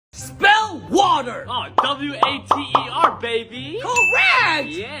Spell water. Oh, W-A-T-E-R, baby. Correct.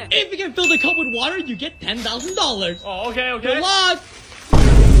 Yeah. If you can fill the cup with water, you get $10,000. Oh, okay. Good luck.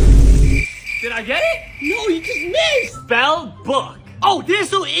 Did I get it? No, you just missed. Spell book. Oh, this is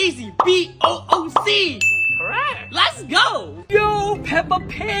so easy. B-O-O-C. Correct. Let's go. Yo, Peppa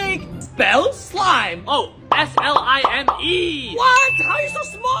Pig. Spell slime. Oh, S-L-I-M-E. What? How are you so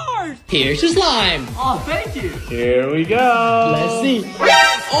smart? Here's your slime. Oh, thank you. Here we go. Let's see.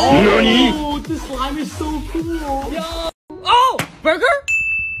 Oh, the slime is so cool. Yo. Oh, burger?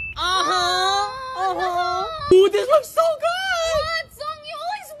 Ooh, this looks so good. What? Zhong, you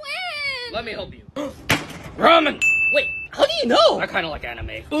always win. Let me help you. Ramen. Wait, how do you know? I kind of like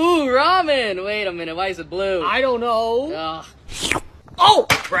anime. Ooh, ramen. Wait a minute, why is it blue? I don't know. Ugh. Oh,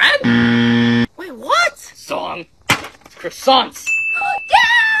 bread? Wait, what? Song. Croissants.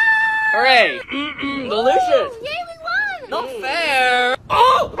 Yeah! Hooray. Delicious. Yay, we won! Not fair.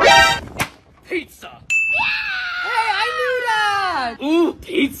 Oh! Pizza. Hey, I knew that. Ooh,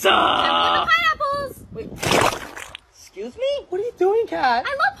 pizza. The pineapples! Wait. Excuse me? What are you doing, Kat? I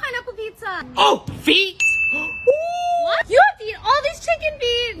love pineapple pizza. Oh, feet? What? You have to eat all these chicken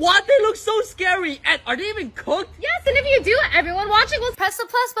feet. What? They look so scary. And are they even cooked? Yes, and if you do, everyone watching will press the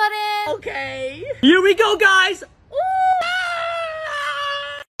plus button. Okay. Here we go, guys.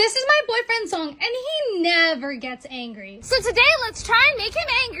 This is my boyfriend Zhong, and he never gets angry. So today, let's try and make him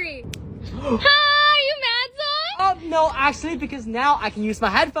angry. Hi, you mad, Zhong? No, actually, because now I can use my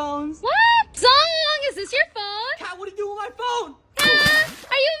headphones. What? Zhong, is this your phone? Kat, what are you doing with my phone? Are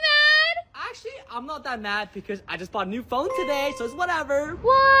you mad? Actually, I'm not that mad because I just bought a new phone today, so it's whatever.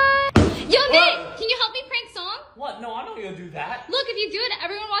 What? Yo, Nick, can you help me prank Zhong? What? No, I'm not gonna do that. Look, if you do it,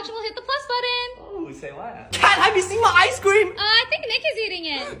 everyone watching will hit the plus button. Ooh, say what? Kat, have you seen my ice cream? I think Nick is eating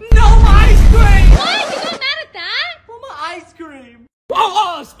it. No, my ice cream! What? You got mad at that? For my ice cream.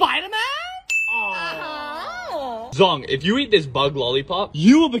 Oh, Spider-Man? Uh-huh. Zhong, if you eat this bug lollipop,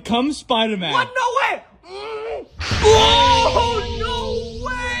 you will become Spider-Man. What? No way! Oh, no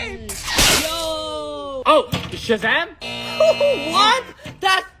way! Yo! Oh, Shazam? What?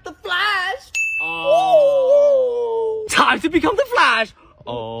 That's the Flash! Oh. Time to become the Flash!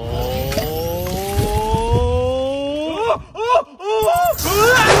 Oh.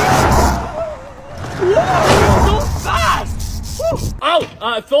 So fast!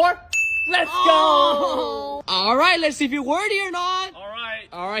 Oh, Thor? Let's Oh. All right, let's see if you're worthy or not. go. All right.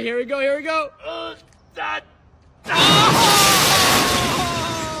 All right, here we go, here we go.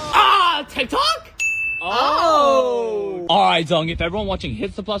 TikTok? Oh. All right, Zhong, if everyone watching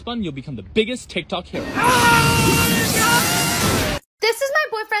hits the plus button, you'll become the biggest TikTok hero. This is my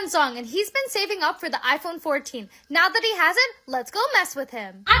boyfriend Zhong, and he's been saving up for the iPhone 14. Now that he has it, let's go mess with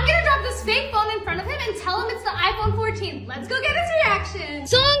him. I'm gonna drop this fake phone in front of him and tell him it's the iPhone 14. Let's go get his reaction.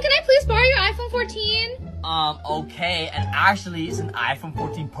 Zhong, can I please borrow your iPhone 14? Okay, and actually, it's an iPhone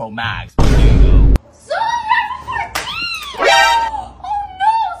 14 Pro Max. Zhong, your iPhone 14! Oh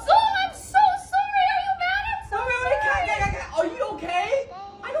no, Zhong, I'm so sorry. Are you mad at something? Are you okay?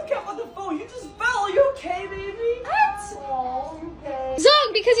 I don't care about the phone. You just fell. Are you okay, baby? What?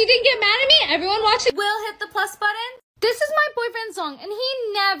 Zhong, because you didn't get mad at me, everyone watching will hit the plus button. This is my boyfriend Zhong, and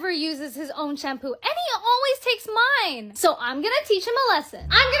he never uses his own shampoo, and he always takes mine. So I'm gonna teach him a lesson.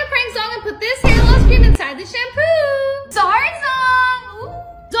 I'm gonna prank Zhong and put this hair loss cream inside the shampoo. Sorry, Zhong. Ooh.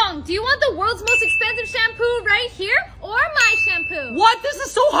 Zhong, do you want the world's most expensive shampoo right here, or my shampoo? What? This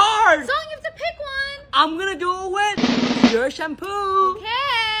is so hard! Zhong, you have to pick one. I'm gonna do it with your shampoo.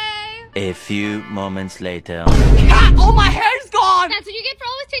 Okay. A few moments later. Cat, all my hair's gone! That's what you get for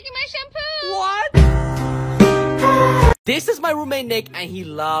always taking my shampoo. What? This is my roommate Nick, and he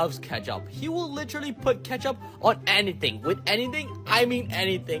loves ketchup. He will literally put ketchup on anything. With anything, I mean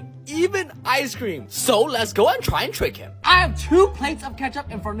anything. Even ice cream. So let's go and try and trick him. I have 2 plates of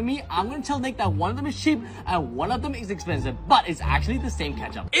ketchup in front of me. I'm gonna tell Nick that one of them is cheap and one of them is expensive, but it's actually the same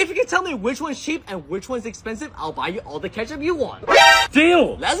ketchup. If you can tell me which one's cheap and which one's expensive, I'll buy you all the ketchup you want.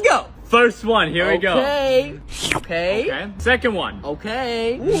 Deal. Let's go. First one, here we go. Okay. Okay. Second one.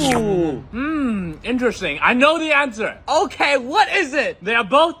 Okay. Ooh. Interesting. I know the answer. Okay, what is it? They are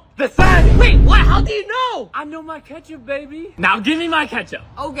both the same. Wait, what? How do you know? I know my ketchup, baby. Now give me my ketchup.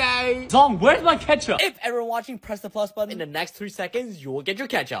 Okay. Zhong, where's my ketchup? If everyone watching press the plus button in the next 3 seconds, you will get your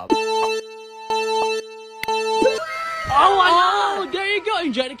ketchup. Oh my Oh, there you go.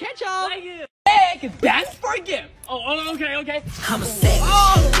 Enjoy the ketchup. Thank you. Hey, that's for a gift. Oh, okay. I'm a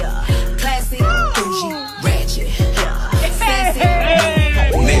savage, yeah. Classy, bougie, ratchet, yeah. Sassy,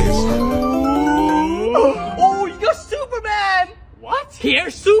 Oh, you got Superman. What?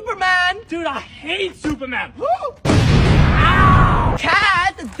 Here's Superman. Dude, I hate Superman. Ow!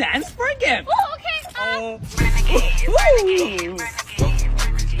 Cat,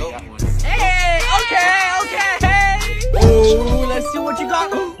 Hey, okay. Oh, let's see what you got.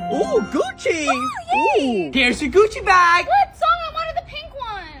 Oh, Gucci. Ooh, here's your Gucci bag. What song? I wanted the pink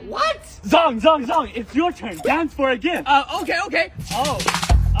one. What? Zhong, it's your turn. Dance for a gift. Okay. Oh,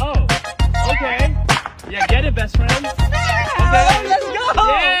 okay. Yeah, get it, best friend. Okay, let's go.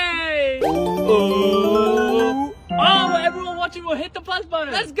 Yay! Oh, everyone watching will hit the plus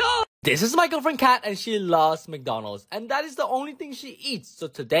button. Let's go. This is my girlfriend Kat, and she loves McDonald's, and that is the only thing she eats. So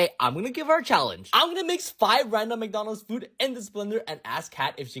today, I'm gonna give her a challenge. I'm gonna mix 5 random McDonald's food in this blender and ask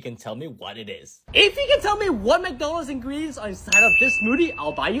Kat if she can tell me what it is. If you can tell me what McDonald's ingredients are inside of this smoothie,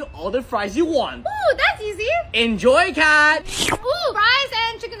 I'll buy you all the fries you want. Ooh, that's easy. Enjoy, Kat. Ooh, fries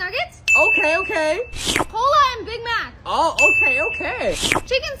and chicken nuggets. Okay. Cola and Big Mac. Oh, okay.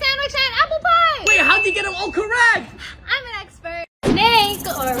 Chicken sandwich and apple pie. Wait, how did you get them all correct? I'm an expert. Snake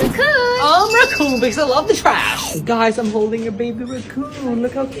or raccoon? Raccoon, because I love the trash. Guys, I'm holding a baby raccoon.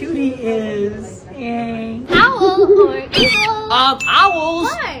 Look how cute he is. Yay. Owl or eagle? Owls.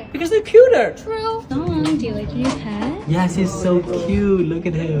 Why? Because they're cuter. True. Zhong, do you like your new pet? Yes, he's so cute. Look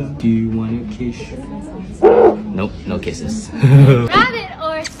at him. Do you want a kiss? Nope, no kisses. Rabbit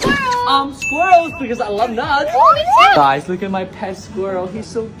or squirrel? Squirrels, because I love nuts. Oh, me too. Guys, look at my pet squirrel. He's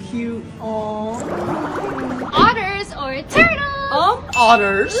so cute. Aww. Otters or turtle?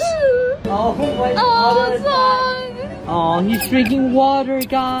 Otters. Ooh. Oh, my Oh, Zhong. Oh, he's drinking water,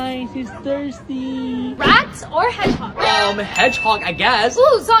 guys. He's thirsty. Rats or hedgehog? Hedgehog, I guess.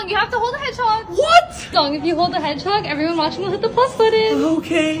 Ooh, Zhong, you have to hold a hedgehog. What? Zhong, if you hold a hedgehog, everyone watching will hit the plus button.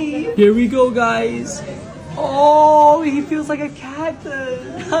 Okay. Here we go, guys. Oh, he feels like a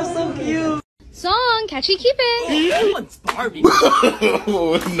cactus. How so cute. Zhong, catch it, keep it. That one's Barbie.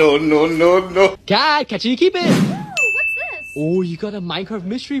 No. Cat, catch it, keep it. Ooh, what's this? Oh, you got a Minecraft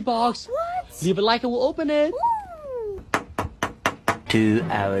mystery box. What? Leave a like and we'll open it. Ooh. 2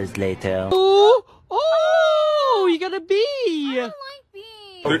 hours later. Oh, you got a bee. I don't like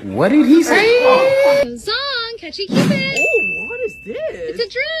bees. What did he say? Zhong, catch it, keep it. Oh, what is this? It's a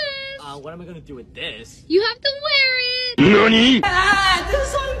dress. What am I gonna do with this? You have to wear it. Nani? This is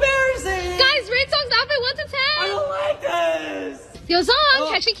so embarrassing. Guys, rate Zhong's outfit 1 to 10. I don't like this. Yo,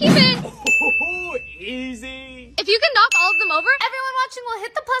 Zhong, catch it, keep it. Oh, easy. If you can knock all of them over, everyone watching will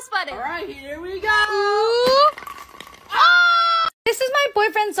hit the plus button. All right, here we go. Ooh. Ah! This is my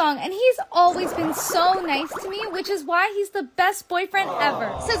boyfriend Zhong, and he's always been so nice to me, which is why he's the best boyfriend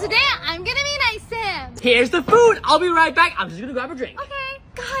ever. So today, I'm gonna be nice to him. Here's the food. I'll be right back. I'm just gonna grab a drink. Okay.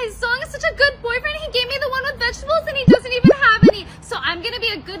 Guys, Zhong is such a good boyfriend. He gave me the one with vegetables, and he doesn't even have any. So I'm gonna be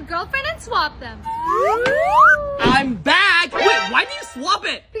a good girlfriend and swap them. I'm back. Wait, why do you swap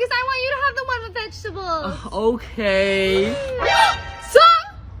it? Because I want you to have the one with vegetables. Okay. Zhong,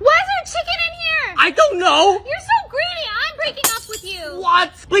 why is there chicken in here? I don't know. You're so greedy. I'm breaking up with you.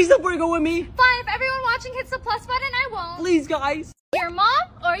 What? Please don't break up with me. Fine, if everyone watching hits the plus button, I won't. Please, guys. Your mom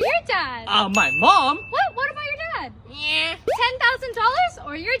or your dad? My mom. What about your dad? Yeah. $10,000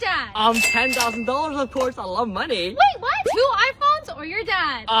 or your dad? $10,000, of course. I love money. Wait, what? 2 iPhones or your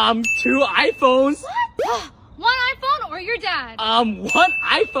dad? 2 iPhones. What? 1 iPhone or your dad? 1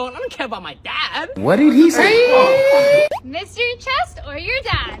 iPhone. I don't care about my dad. What did he say? Mr. Chest or your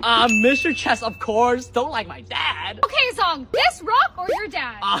dad? Mr. Chess, of course. Don't like my dad. Okay, Zhong, this rock or your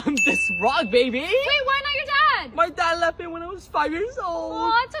dad? This rock, baby. Wait, why not your dad? My dad left me when I was 5 years old.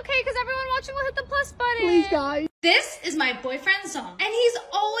 Oh, it's okay, because everyone watching will hit the plus button. Please, guys. This is my boyfriend Zhong, and he's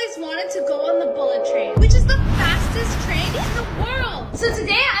always wanted to go on the bullet train, which is the fastest train in the world. So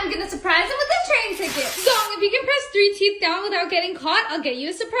today, I'm gonna surprise him with a train ticket. Zhong, if you can press 3 teeth down without getting caught, I'll get you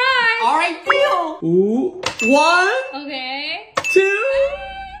a surprise. All right, deal. Ooh. 1, Okay. 2,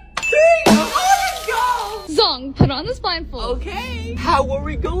 3. Oh, let's go. Zhong, put on this blindfold. Okay. How are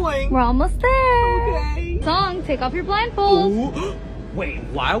we going? We're almost there. Okay. Zhong, take off your blindfold. Ooh. Wait,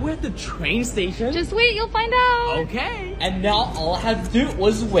 why are we at the train station? Just wait, you'll find out. Okay. And now all I had to do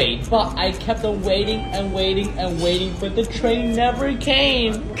was wait. But I kept on waiting and waiting and waiting, but the train never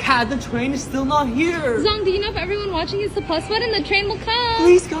came. Kat, the train is still not here. Zhong, do you know if everyone watching hits the plus button, the train will come?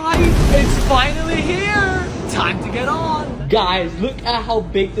 Please, guys, it's finally here. Time to get on. Guys, look at how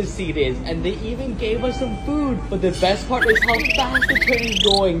big the seat is. And they even gave us some food. But the best part is how fast the train is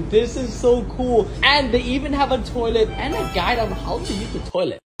going. This is so cool. And they even have a toilet and a guide on how to use the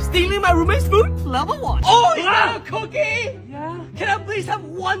toilet. Stealing my roommate's food? Level 1. Oh, is that a cookie? Yeah. Can I please have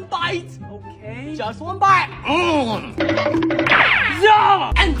 1 bite? Okay. Just 1 bite.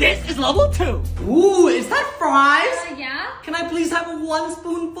 Yeah. And this is level 2. Ooh, is that fries? Yeah? Can I please have 1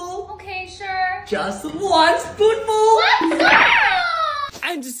 spoonful? Okay, sure. Just 1 spoonful.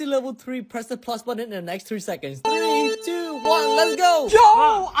 And to see level 3, press the plus button in the next 3 seconds. 3, 2, 1, let's go!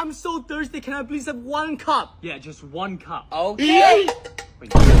 Yo, I'm so thirsty. Can I please have 1 cup? Yeah, just 1 cup. Okay.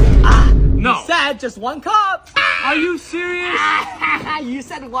 No. You said just 1 cup. Are you serious? You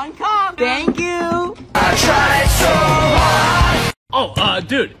said 1 cup. Thank you. Oh,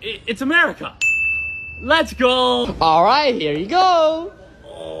 dude, it's America. Let's go. All right, here you go.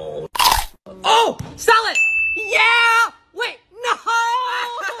 Oh, sell it. Yeah. Wait, no.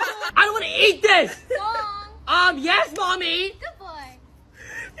 I don't want to eat this. Zhong. Yes, mommy. Good boy.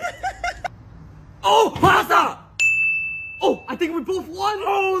 Oh, pasta. Oh, I think we both won.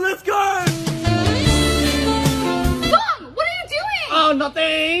 Oh, let's go. Zhong, what are you doing? Oh,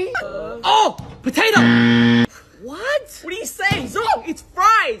 nothing. Oh, potato. What? What are you saying? Zhong, it's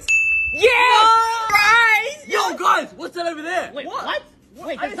fries. Yeah, fries. Yo, guys, what's that over there? Wait, what?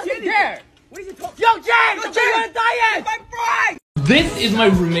 Wait, there's nothing there. What is it called? Yo, James, I'm on a diet. My fries. This is my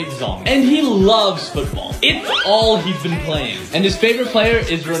roommate Zhong, and he loves football. It's all he's been playing. And his favorite player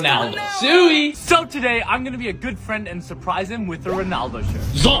is Ronaldo. Suey! So today, I'm gonna be a good friend and surprise him with a Ronaldo shirt.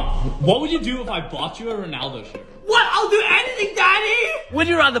 Zhong, what would you do if I bought you a Ronaldo shirt? What? I'll do anything, Daddy. Would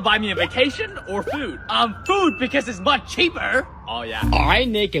you rather buy me a vacation or food? Food, because it's much cheaper. Oh yeah. All right,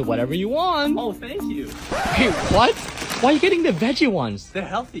 Nick, get whatever you want. Oh, thank you. Hey, what? Why are you getting the veggie ones? They're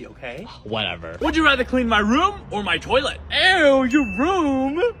healthy, okay? Whatever. Would you rather clean my room or my toilet? Ew, your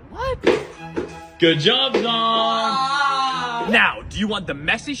room. What? Good job, Zhong. Now, do you want the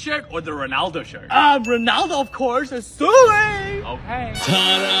Messi shirt or the Ronaldo shirt? Ronaldo, of course. Suey. Okay.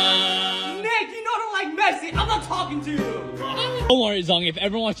 Ta-da! Nick, you know I don't like Messi. I'm not talking to you. Don't worry, Zhong. If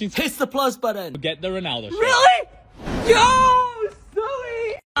everyone watching, Hit the plus button. get the Ronaldo shirt. Really? Yo,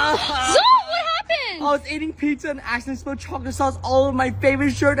 Suey. Zhong, what happened? I was eating pizza and accidentally spilled chocolate sauce all over my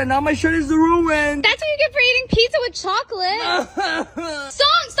favorite shirt, and now my shirt is ruined. That's what you get for eating pizza with chocolate.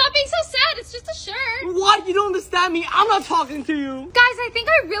 Zhong, stop being so sad. It's just a shirt. What? You don't understand me. I'm not talking to you. Guys, I think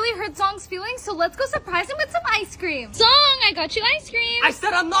I really hurt Zhong's feelings, so let's go surprise him with some ice cream. Zhong, I got you ice cream. I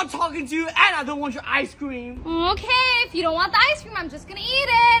said I'm not talking to you, and I don't want your ice cream. Okay, if you don't want the ice cream, I'm just gonna eat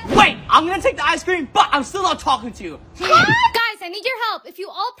it. Wait, I'm gonna take the ice cream, but I'm still not talking to you. Guys, I need your help. If you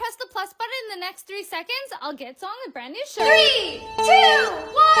all press the plus button in the next 3 seconds, I'll get Zhong a brand new shirt. 3, 2,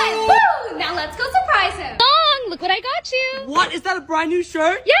 1, woo! Now let's go surprise him. Zhong, look what I got you. What? Is that a brand new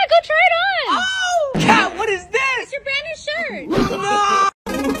shirt? Yeah, go try it on. Oh! Cat, what is this? It's your brand new shirt. No!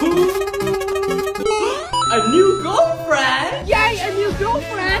 A new girlfriend? Yay, a new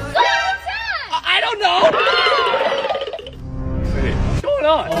girlfriend! Zhong, what's that? I don't know! Wait, what's going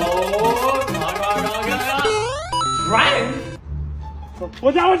on? Oh, come on. Ryan?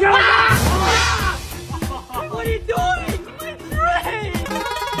 What's that? Ah! What are you doing? My friend!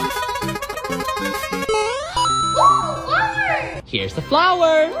 Ooh, flower. Here's the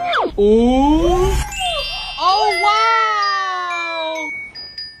flower. Ooh. Oh, wow.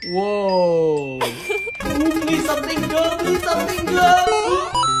 Whoa. Ooh, please something good. Please something good.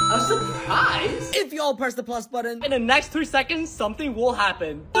 A surprise? If you all press the plus button. In the next 3 seconds, something will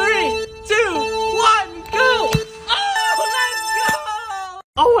happen. 3, 2, 1, go. Oh, let's go.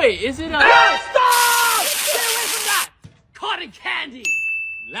 Oh wait, is it a... Stop! Stay away from that. Cotton candy.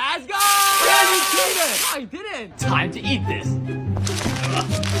 Let's go. I didn't. Time to eat this.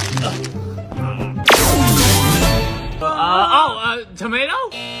 Tomato?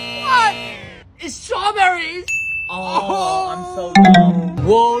 What? It's strawberries. Oh, I'm so dumb.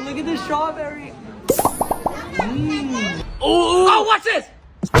 Whoa, look at this strawberry. Oh, watch this.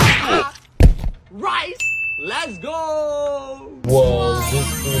 Rice. Let's go. Whoa, this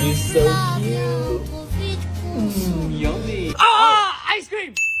food is so cute. Yummy. Ah, ice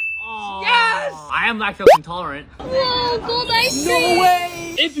cream. Yes. I am lactose intolerant. Whoa, gold ice cream. No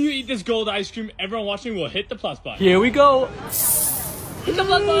way. If you eat this gold ice cream, everyone watching will hit the plus button. Here we go. Hit the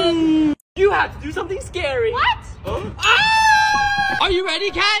plus button. You have to do something scary. What? Ah! Are you ready,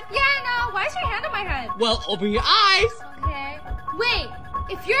 Kat? Yeah, no. Why is your hand on my head? Well, open your eyes. Okay. Wait,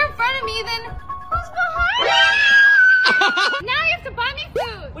 if you're in front of me, then who's behind me? Now you have to buy me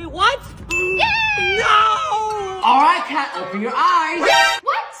food. Wait, what? Yay! No! All right, Kat, open your eyes.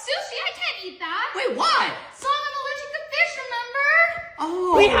 What? Sushi? I can't eat that. Wait, why? So I'm allergic to fish, remember?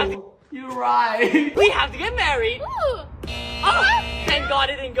 Oh, we have to, you're right. We have to get married. Ooh. Oh, thank God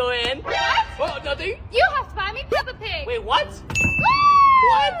it didn't go in. What? Oh, nothing. You have to buy me Peppa Pig. Wait, what? Woo!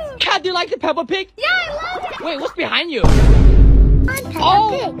 What? Kat, do you like the Peppa Pig? Yeah, I love it. Wait, what's behind you? I'm Peppa Oh,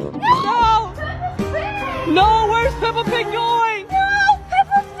 Pig. no. Peppa Pig. No, where's Peppa Pig going? No,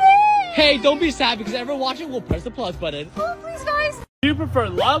 Peppa Pig. Hey, don't be sad because everyone watching will press the plus button. Oh, please, guys. Do you prefer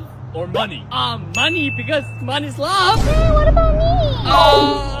love or money? Money, because money's love. Hey, what about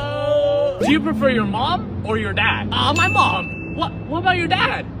me? Do you prefer your mom or your dad? My mom. What about your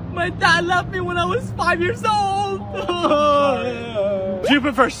dad? My dad left me when I was 5 years old. Do you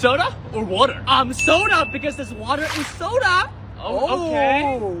prefer soda or water? Soda, because there's water in soda. Oh,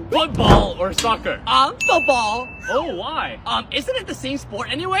 okay. Football or soccer? Football. Oh, why? Isn't it the same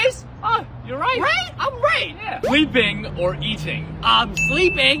sport anyways? Oh, you're right. Right? I'm right. Yeah. Sleeping or eating?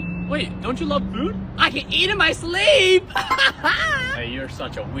 Sleeping. Wait, don't you love food? I can eat in my sleep. Hey, you're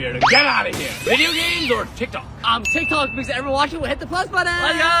such a weirdo. Get out of here. Video games or TikTok? TikTok, because everyone watching will hit the plus button.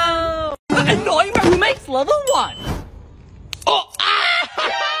 Let's go. Annoying my roommates, level 1. Oh,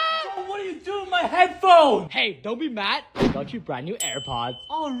 what are you doing with my headphone? Hey, don't be mad. I got you brand new AirPods.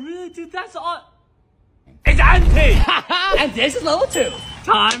 Oh, really, dude? That's all. It's Auntie. And this is level 2.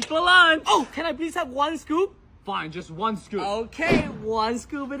 Time for lunch. Oh, can I please have 1 scoop? Fine, just 1 scoop. Okay, 1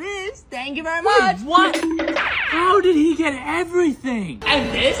 scoop it is. Thank you very much. What? How did he get everything?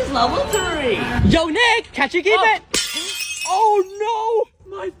 And this is level 3. Yo, Nick, catch you keep it. Oh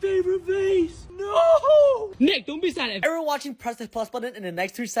no! My favorite vase. No! Nick, don't be sad. If everyone watching press the plus button in the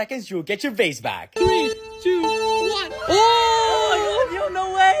next 3 seconds, you'll get your vase back. 3, 2, 1. Oh, yo,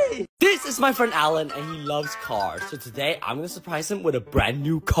 no way. This is my friend Alan, and he loves cars. So today, I'm gonna surprise him with a brand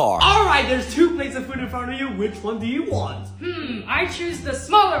new car. All right, there's 2 plates of food in front of you. Which one do you want? I choose the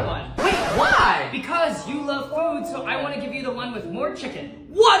smaller one. Wait, why? Because you love food, so I want to give you the one with more chicken.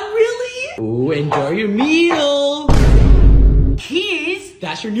 What, really? Ooh, enjoy your meal. Keys?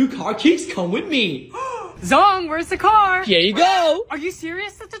 That's your new car. Keys, come with me. Zhong, where's the car? Here you go. Are you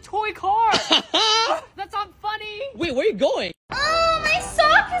serious? That's a toy car. That's not funny. Wait, where are you going? Oh, my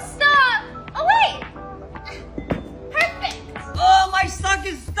sock is stuck. Oh, wait. Perfect. Oh, my sock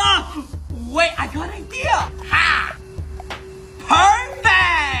is stuck. Wait, I got an idea. Ha!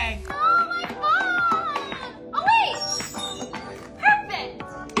 Perfect. Oh, my phone. Oh, wait. Perfect.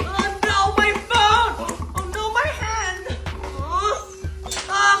 Oh, no, my phone. Oh, no, my hand.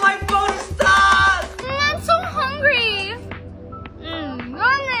 My phone is stuck. I'm so hungry.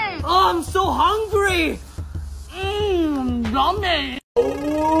 Yummy. Oh, I'm so hungry. Yummy.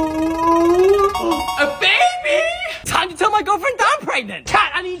 A baby? Time to tell my girlfriend that I'm pregnant.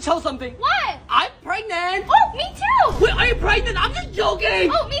 Kat, I need to tell something. What? I'm pregnant. Oh, me too. Wait, are you pregnant? I'm just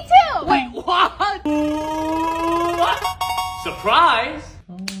joking. Oh, me too. Wait, what? Surprise!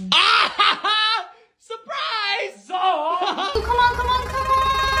 Surprise! Oh, come on.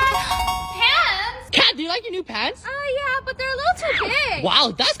 Pants? Kat, do you like your new pants? Yeah, but they're a little too big.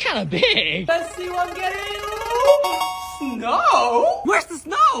 Wow, that's kind of big. Let's see what I'm getting. Snow? Where's the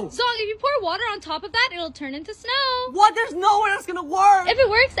snow? Zhong, if you pour water on top of that, it'll turn into snow. What? There's no way that's gonna work. If it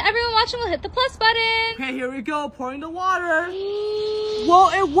works, everyone watching will hit the plus button. Okay, here we go. Pouring the water. Whoa,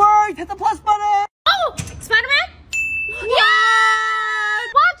 it worked. Hit the plus button. Oh, Spider-Man?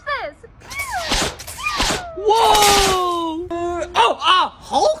 Yes! Watch this. Whoa!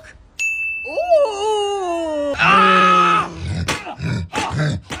 Hulk? Ooh!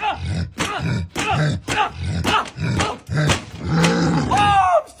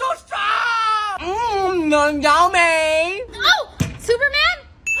 I'm so strong! Yummy! Oh, Superman?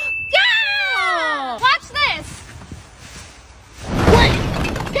 Yeah! Watch this. Wait!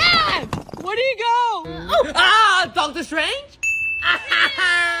 Dad! Where do you go? Doctor Strange?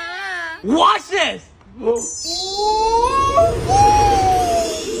 Watch this! Wait,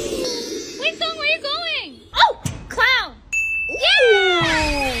 Zhong, where are you going? Oh, clown.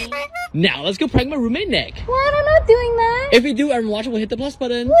 Yeah! Now let's go prank my roommate Nick. What? I'm not doing that. If we do, everyone watching will hit the plus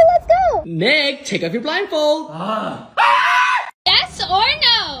button. Well, let's go. Nick, take off your blindfold. Yes or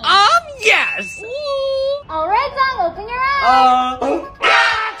no? Yes! Ooh. All right, Zhong, open your eyes.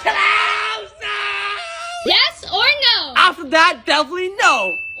 Clowns! Yes or no? After that, definitely no.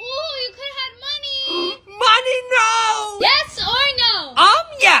 Ooh, you could have had money. Money, no! Yes or no?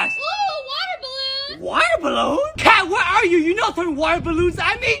 Yes! Ooh, water balloon. Water balloon? Kat, where are you? You're not throwing water balloons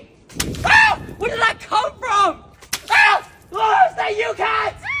at me? Where did that come from? Is that you,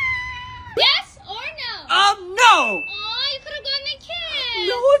 Kat? Yes or no? No! Oh, you could have gotten a kiss.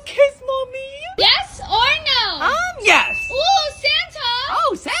 No, a kiss, mommy. Yes or no? Yes. Ooh, Santa.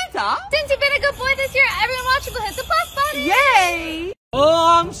 Oh, Santa? Since you've been a good boy this year, everyone watching will hit the plus button. Yay!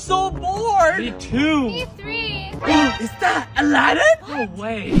 Oh, I'm so bored. Me too. Me 3. Is that Aladdin? No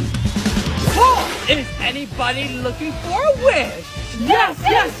way. Oh, is anybody looking for a wish? Yes,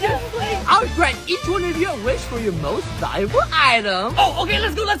 please. I'll grant each one of you a wish for your most valuable item. Oh, okay,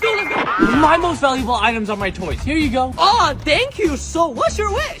 let's go. My most valuable items are my toys. Here you go. Oh, thank you. So, what's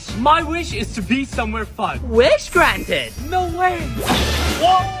your wish? My wish is to be somewhere fun. Wish granted. No way.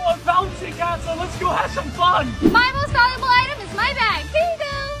 Whoa, a bouncing castle. Let's go have some fun. My most valuable item is my bag. Here you go.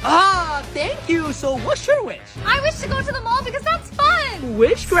 Ah, thank you. So, what's your wish? I wish to go to the mall because that's fun.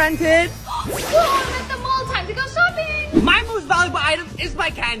 Wish granted. Whoa, I'm at the mall. Time to go shopping. My most valuable item is my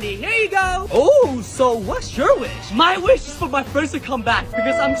candy. Here you go. Oh, so what's your wish? My wish is for my friends to come back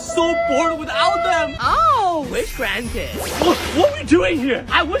because I'm so bored without them. Oh, wish granted. What are we doing here?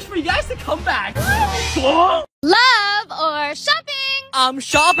 I wish for you guys to come back. Love or shopping? I'm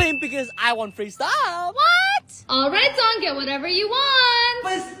shopping because I want free stuff. What? Alright, Zhong, get whatever you want.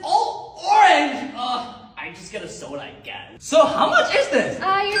 But it's all orange. I just get a soda again. So how much is this?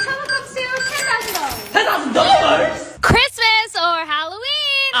 Your total comes to $10,000. $10,000? Christmas or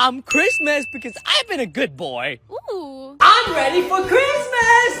Halloween? Christmas because I've been a good boy. Ooh. I'm ready for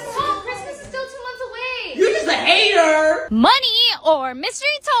Christmas. Oh, Christmas is still 2 months away. You're just a hater. Money or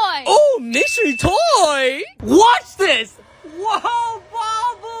mystery toy? Oh, mystery toy. Watch this. Whoa,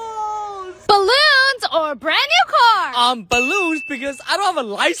 bubbles. Balloons or brand new car? Balloons because I don't have a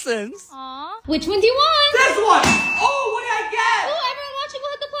license. Aw. Which one do you want? This one. Oh, what did I get? Oh, everyone watching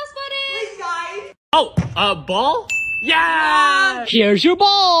will hit the plus button. Please, guys. Oh, ball? Yeah! Here's your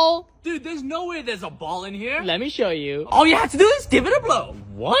ball. Dude, there's no way there's a ball in here. Let me show you. All you have to do is give it a blow.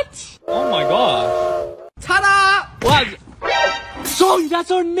 What? Oh my gosh. Ta-da! What? Zhong, that's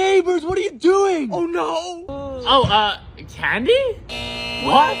our neighbors. What are you doing? Oh, no. Oh, candy?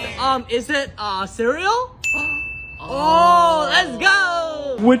 What? Is it, cereal? Oh, let's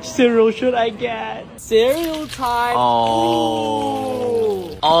go! Which cereal should I get? Cereal time.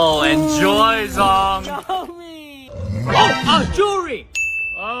 Oh. Oh, enjoy, Zhong. Yummy. Oh, jewelry!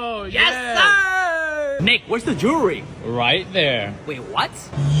 Oh, Yes, sir! Nick, where's the jewelry? Right there. Wait, what?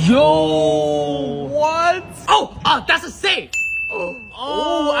 Yo! What? Oh, that's a safe!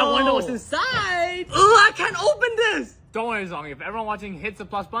 Oh, I wonder what's inside. Oh, I can't open this. Don't worry, Zhong. If everyone watching hits the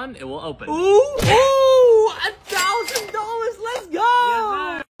plus button, it will open. Ooh, $1,000. Let's go.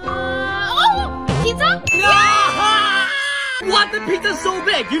 Yes, Oh, pizza? No! What? The pizza's so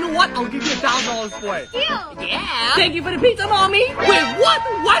big. You know what? I'll give you $1,000 for it. Deal. Yeah. Thank you for the pizza, mommy. Wait, what?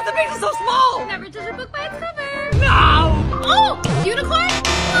 Why is the pizza so small? Never judge a book by its cover. No. Oh, unicorn?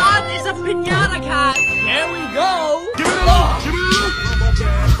 What? It's a piñata cat. Here we go. Give it up. Give it up.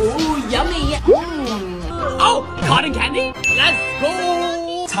 Ooh, yummy. Oh, cotton candy? Let's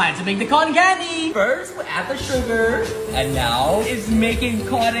go! Time to make the cotton candy! First, we add the sugar. And now, it's making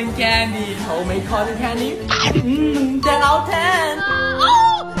cotton candy. Homemade cotton candy? 10 out of 10.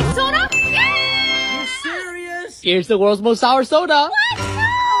 Oh, soda? Yay! You serious? Here's the world's most sour soda. What?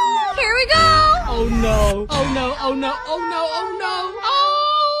 No! Here we go. Oh no. Oh no. Oh no. Oh no. Oh no.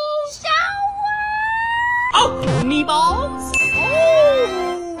 Oh, shower! Oh, meatballs? Oh!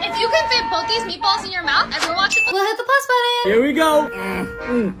 If you can fit both these meatballs in your mouth, everyone watching will hit the plus button. Here we go.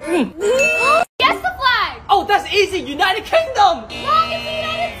 Guess the flag. Oh, that's easy. United Kingdom. Wrong, it's the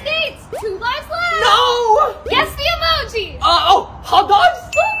United States. 2 lives left. No! Guess the emoji. Hot dogs?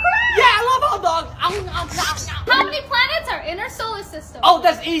 Oh, correct. Yeah, I love hot dogs. How many planets are in our solar system? Oh,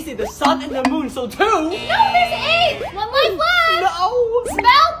 that's easy. The sun and the moon, so 2. No, there's 8. 1 life left. No.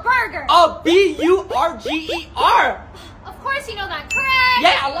 Spell burger. B-U-R-G-E-R. Of course you know that, correct?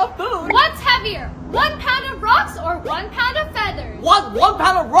 Yeah, I love food. What's heavier? 1 pound of rocks or 1 pound of feathers? What? 1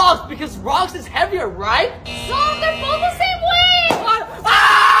 pound of rocks because rocks is heavier, right? So they're both the same weight. What?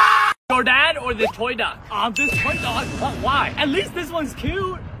 Ah! Your dad or the toy duck? This toy duck. Why? At least this one's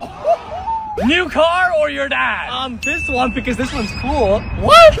cute. New car or your dad? This one because this one's cool.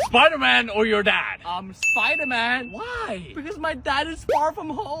 What? Spider-Man or your dad? Spider-Man. Why? Because my dad is far from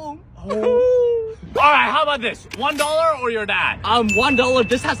home. Oh. Alright, how about this? $1 or your dad? $1.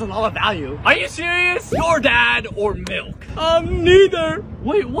 This has a lot of value. Are you serious? Your dad or milk? Neither.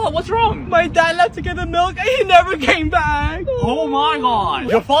 Wait, what? What's wrong? My dad left to get the milk and he never came back. Oh my god.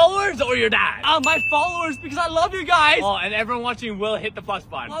 Your followers or your dad? My followers because I love you guys. Oh, and everyone watching will hit the plus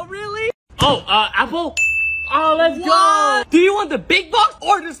button. Oh, really? Oh, Apple? Oh, let's What? Do you want the big box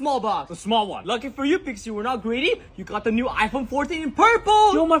or the small box? The small one. Lucky for you because you were not greedy. You got the new iPhone 14 in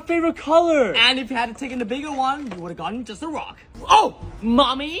purple. Yo, my favorite color. And if you had taken the bigger one, you would have gotten just a rock. Oh,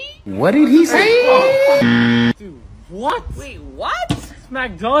 mommy? What did he say? Dude, what? Wait, what? It's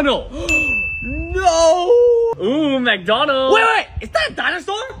McDonald's. No! Ooh, McDonald's. Wait, is that a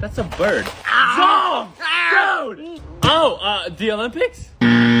dinosaur? That's a bird. Ow! Dude! Oh, the Olympics?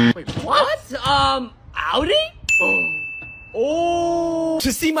 Wait, what? Audi? Oh!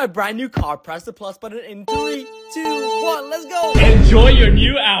 To see my brand new car, press the plus button in 3, 2, 1, let's go! Enjoy your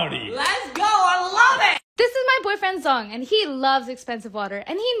new Audi. Let's go, I love it! This is my boyfriend Zhong, and he loves expensive water,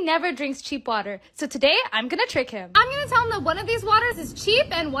 and he never drinks cheap water. So today, I'm gonna trick him. I'm gonna tell him that one of these waters is cheap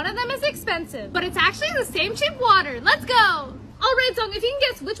and one of them is expensive. But it's actually the same cheap water. Let's go! Alright, Zhong, if you can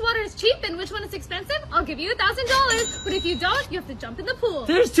guess which water is cheap and which one is expensive, I'll give you $1,000. But if you don't, you have to jump in the pool.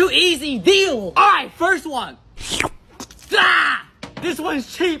 This is too easy, deal! Alright, first one. Ah! This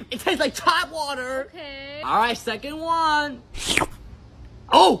one's cheap. It tastes like tap water. Okay. Alright, second one.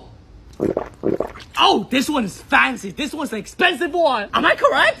 Oh! Oh, this one is fancy. This one's an expensive one. Am I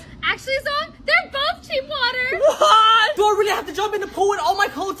correct? Actually, Zhong, they're both cheap water. What? Do I really have to jump in the pool with all my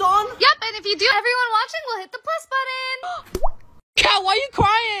clothes on? Yep, and if you do, everyone watching will hit the plus button. Kat, why are you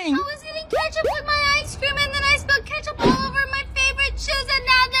crying? I was eating ketchup with my ice cream and then I spilled ketchup all over my favorite shoes and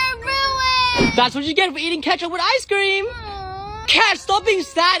now they're ruined. That's what you get for eating ketchup with ice cream. Aww. Kat, stop being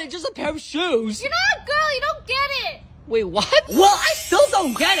sad. It's just a pair of shoes. You're not a girl, you don't get it. Wait, what? Well, I still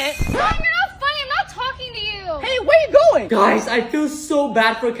don't get it. Mom, you're not funny. I'm not talking to you. Hey, where are you going? Guys, I feel so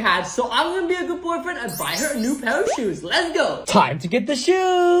bad for Kat, so I'm gonna be a good boyfriend and buy her a new pair of shoes. Let's go. Time to get the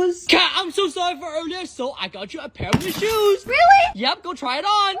shoes. Kat, I'm so sorry for earlier, so I got you a pair of new shoes. Really? Yep, go try it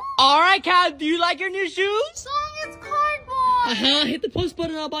on. All right, Kat, do you like your new shoes? Zhong, it's cardboard. Hit the post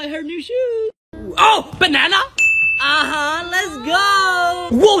button, I'll buy her new shoes. Oh, banana? Let's go.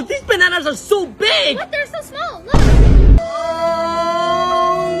 Whoa, these bananas are so big. What? They're so small. Look.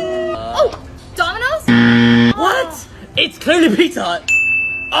 Oh, Domino's? What? It's clearly Pizza Hut.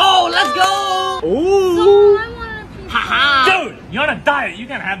 Oh, let's go. Ooh. Zhong, I want a pizza. Haha. Dude, you're on a diet. You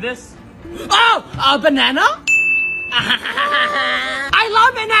can't have this. Oh, a banana? I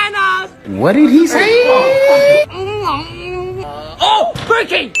love bananas. What did he say? Oh, Burger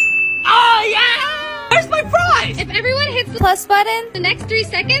King. Oh, yeah. Where's my fries? If everyone hits the plus button, the next 3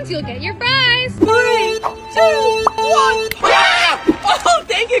 seconds, you'll get your fries. 3, 2, 1. Oh,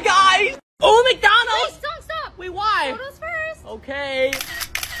 thank you, guys. Oh, McDonald's. Wait, stop. Wait, why? Photos first. Okay.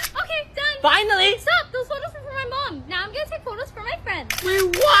 Okay, done. Finally. Stop. Those photos were for my mom. Now I'm gonna take photos for my friends. Wait,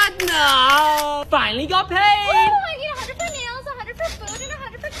 what now? Finally got Oh, paid. I need 100 for nails, 100 for food, and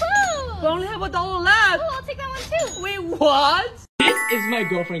 100 for clothes. We only have $1 left. Oh, I'll take that one too. Wait, what? This is my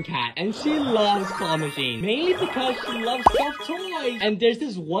girlfriend Kat, and she loves claw machines. Mainly because she loves stuffed toys. And there's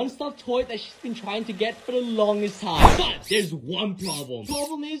this one stuffed toy that she's been trying to get for the longest time. But there's one problem. The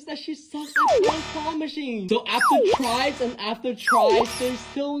problem is that she sucks at playing claw machines. So after tries and after tries, there's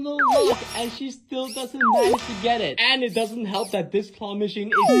still no luck, and she still doesn't manage to get it. And it doesn't help that this claw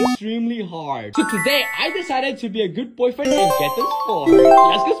machine is extremely hard. So today, I decided to be a good boyfriend and get this for her.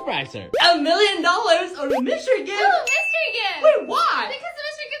 Let's go surprise her. $1 million or a mystery gift? Oh, mystery gift. Wait, why? Because the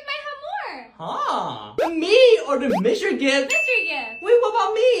mystery gift might have more. Huh? Me or the mystery gift? Mystery gift. Wait, what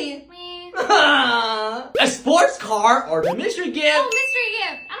about me? Me. A sports car or the mystery gift? Oh, mystery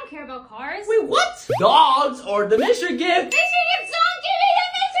gift. I don't care about cars. Wait, what? Dogs or the mystery gift? Mystery gift, Zhong, give me the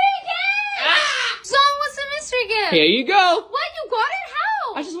mystery gift! Zhong, what's the mystery gift? Here you go. What? You got it?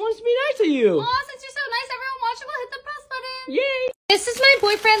 How? I just wanted to be nice to you. Aw, since you're so nice, everyone watching will hit the plus button. Yay. This is my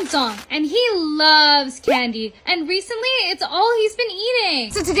boyfriend Zhong, and he loves candy. And recently, it's all he's been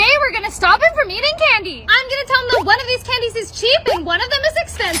eating. So today, we're gonna stop him from eating candy. I'm gonna tell him that one of these candies is cheap and one of them is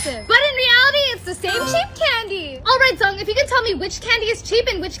expensive. But in reality, it's the same cheap candy. Alright, Zhong, if you can tell me which candy is cheap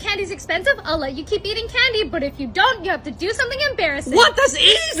and which candy is expensive, I'll let you keep eating candy. But if you don't, you have to do something embarrassing. What? That's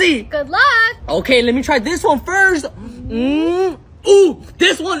easy. Good luck. Okay, let me try this one first. Ooh,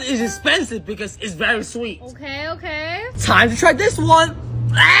 this one is expensive because it's very sweet. Okay. Time to try this one.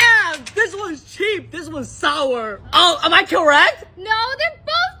 This one's cheap. This one's sour. Oh, am I correct? No, they're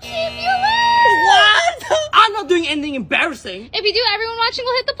both cheap. You lose. What? I'm not doing anything embarrassing. If you do, everyone watching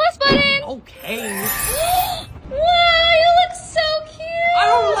will hit the plus button. Okay. Wow, you look so cute. I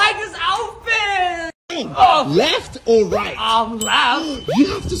don't like this outfit. Left or right? Left. You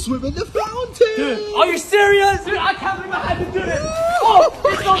have to swim in the fountain. Dude, are you serious? Dude, I can't believe I had to do this. Oh,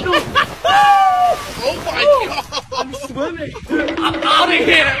 it's not doing. Oh my god. I'm swimming. Dude, I'm out of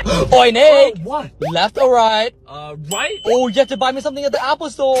here. Oi, Nick. What? Left or right? Right? Oh, you have to buy me something at the Apple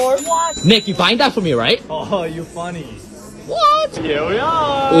store. What? Nick, you buying that for me, right? Oh, you funny. What? Here we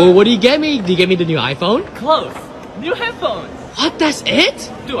are. Oh, what do you get me? Do you get me the new iPhone? Close. new headphones. What? That's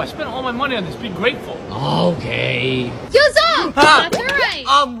it? Dude, I spent all my money on this. Be grateful. Okay. Yo, Zhong! That's right.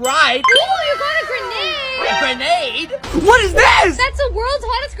 Right. Ooh, you got a grenade! A grenade? What is this? That's the world's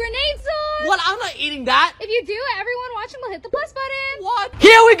hottest grenade, Zhong! What? I'm not eating that. If you do, everyone watching will hit the plus button. What?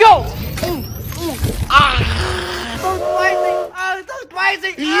 Here we go. So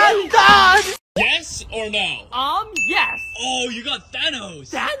spicy. I'm done. Yes or no? Yes. Oh, you got Thanos.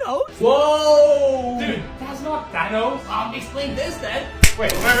 Thanos? Whoa! Dude, that's not Thanos. Explain this then.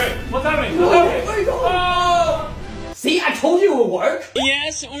 Wait. What's happening? Oh! See, I told you it would work.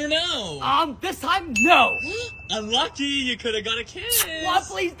 Yes or no? This time, no. Unlucky, you could have got a kiss. What,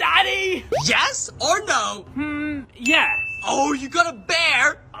 please, Daddy? Yes or no? Yes. Oh, you got a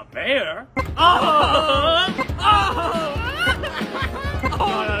bear. A bear? Oh.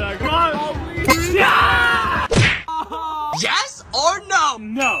 Yes or no?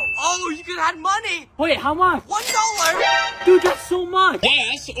 No. Oh, you could have had money. Wait, how much? $1. Dude, that's so much.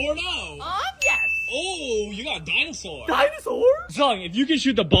 Yes or no? Yes. Oh, you got a dinosaur. Dinosaur? Zhong, if you can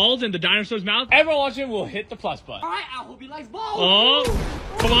shoot the balls in the dinosaur's mouth, everyone watching will hit the plus button. All right, I hope he likes balls. Oh,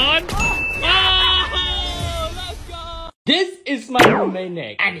 come on. Oh, let's go. This is my roommate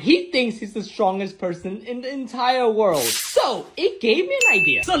Nick, and he thinks he's the strongest person in the entire world. So, it gave me an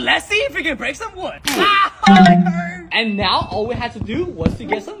idea. So let's see if we can break some wood. And now, all we had to do was to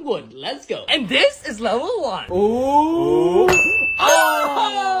get some wood. Let's go. And this is level 1. Ooh.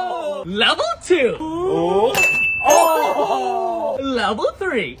 Oh! Level 2. Oh. Level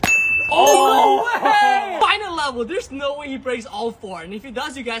 3. Oh, no way! Final level. There's no way he breaks all 4. And if he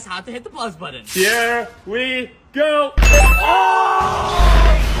does, you guys have to hit the plus button. Here we go.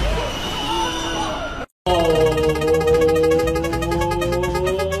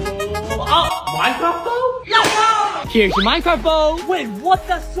 Minecraft bow? Here's your Minecraft bow. Wait, what?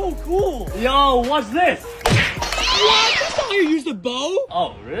 That's so cool. Yo, what's this? What? That's how you use the bow?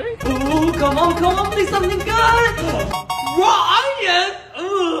 Oh, really? Ooh, come on, please something good. Raw onion.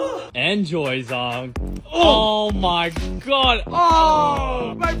 Enjoy, Zhong. Oh my god.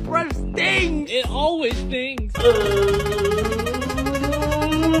 Oh, my breath stings. It always stings.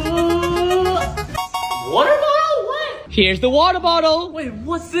 Water bottle? What? Here's the water bottle. Wait,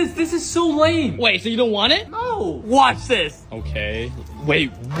 what's this? This is so lame. Wait, so you don't want it? No. Watch this. Okay. Wait,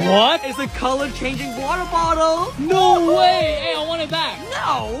 what? It's a color-changing water bottle. No way. Hey, I want it back.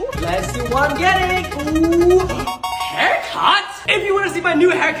 No. Let's see what I'm getting. Ooh. Haircut? If you want to see my new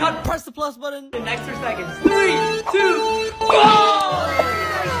haircut, press the plus button in the next 3 seconds. 3, 2, go!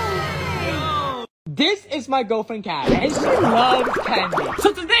 This is my girlfriend Kat, and she loves candy.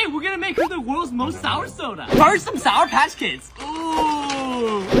 So today we're gonna make her the world's most sour soda. First, some Sour Patch Kids.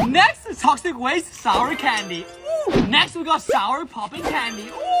 Ooh. Next is Toxic Waste Sour Candy. Ooh. Next we got Sour Poppin' Candy.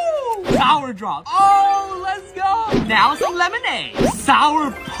 Ooh. Sour Drops. Oh, let's go. Now some lemonade.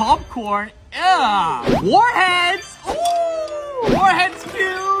 Sour Popcorn. Warheads. Ooh. Warheads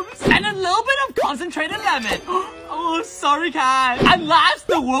cubes. And a little bit of concentrated lemon. Oh, sorry, Kat. And last,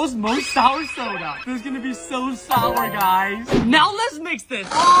 the world's most sour soda. This is gonna be so sour, guys. Now let's mix this.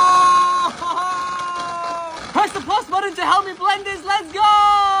 Oh! Press the plus button to help me blend this. Let's go.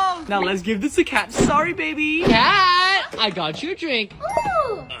 Now let's give this to Kat. Sorry, baby. Kat, I got you a drink.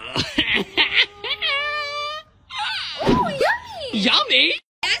 Ooh. Ooh, yummy. Yummy.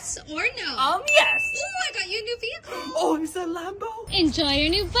 Yes or no? Yes. Ooh, I got you a new vehicle. Oh, it's a Lambo. Enjoy your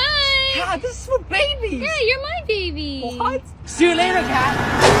new bike. Kat, this is for babies. Yeah, you're my baby. What? See you later, Kat.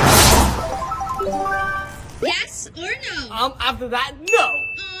 Yes or no? After that, no.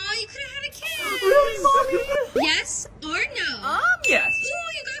 Aw, you could have had a kid. Really, mommy? Yes or no? Yes. Ooh,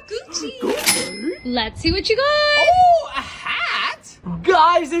 you got Gucci. Let's see what you got. Oh, a hat?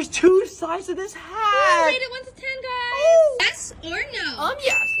 Guys, there's 2 sides to this Ooh, hat. rate it 1 to 10, guys. Oh. Yes or no?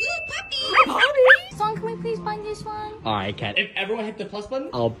 Yes. Ooh, puppy. Mommy? Song, can we please find this one? Alright, Kat. If everyone hit the plus button,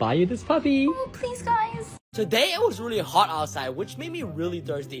 I'll buy you this puppy. Oh, please, guys. Today it was really hot outside, which made me really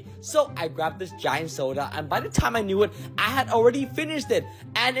thirsty. So I grabbed this giant soda, and by the time I knew it, I had already finished it.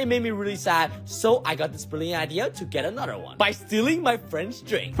 And it made me really sad. So I got this brilliant idea to get another one by stealing my friend's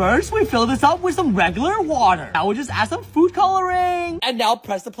drink. First, we fill this up with some regular water. Now we'll just add some food coloring. And now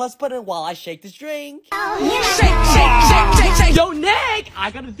press the plus button while I shake this drink. Yo, Nick, I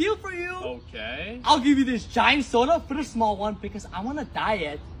got a deal for you. Okay. I'll give you this giant soda for the small one because I want to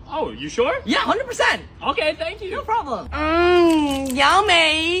diet. Oh, you sure? Yeah, 100%. Okay, thank you. No problem.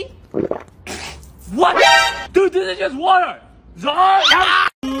 Yummy. What? Dude, this is just water. Zhong!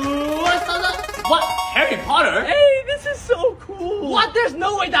 What? Harry Potter? Hey, this is so cool. What? There's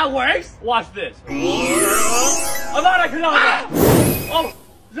no way that works. Watch this. Oh,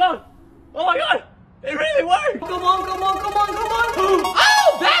 Zhong! Oh my god! It really worked. Come on, come on, come on, come on.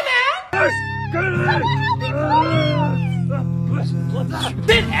 Oh, Batman!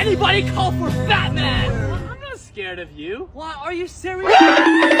 Did anybody call for Batman? I'm not scared of you. What? Are you serious?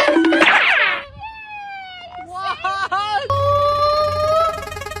 What?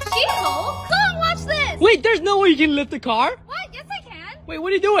 She-Hulk? Zong, watch this! Wait, there's no way you can lift the car? What? Yes, I can. Wait,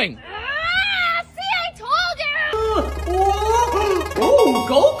 what are you doing? See, I told you! Oh,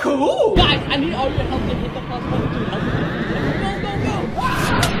 Goku! Guys, I need all your help to hit the plus button to help me. Go, go, go!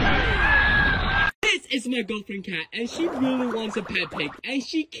 This is my girlfriend Kat, and she really wants a pet pig, and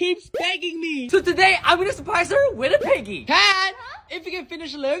she keeps begging me. So today, I'm gonna surprise her with a piggy. Kat, if you can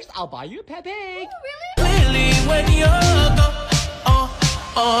finish the lyrics, I'll buy you a pet pig. Oh, really? Clearly when you're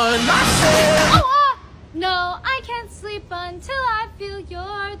on myself. No, I can't sleep until I feel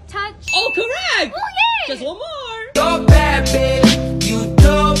your touch. Oh, correct! Oh, yay! Just one more. You're bad, bitch. You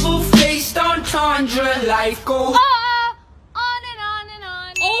double-faced entendre life goes. On and on and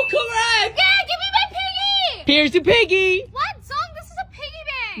on. Oh, correct! Yeah, give me my piggy! Here's the piggy. What? Zong, this is a piggy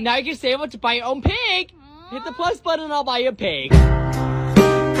bank. Now you can save up to buy your own pig. Hit the plus button and I'll buy you a pig.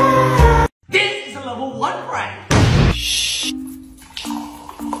 This is a level 1 prank.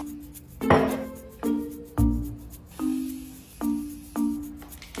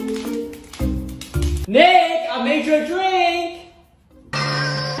 Nick, I made you a drink.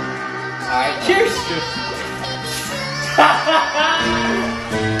 Alright, cheers.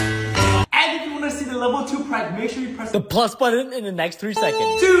 And if you want to see the level 2 prank, make sure you press The plus button in the next 3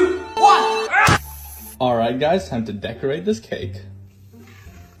 seconds. 2, 1. Alright guys, time to decorate this cake.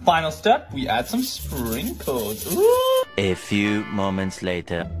 Final step, we add some sprinkles. Ooh. A few moments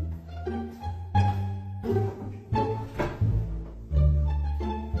later.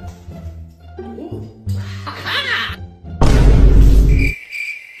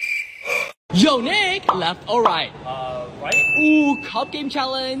 Yo, Nick, left or right? Right? Ooh, cup game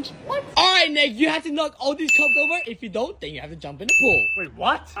challenge. What? Alright, Nick, you have to knock all these cups over. If you don't, then you have to jump in the pool. Wait,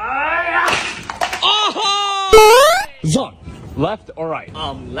 what? Oh! Zong, left or right?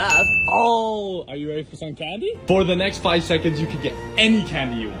 Left. Oh, are you ready for some candy? For the next 5 seconds, you can get any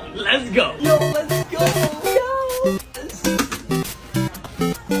candy you want. Let's go. Yo, let's go. Yo.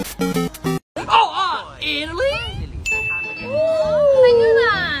 Oh, Italy? I knew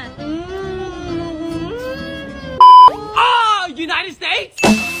that. Oh, United States?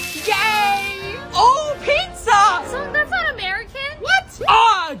 Yay! Oh, pizza! Zong, that's not American. What?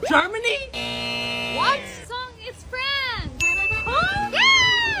 Oh, Germany? What? Zong, it's France. Huh?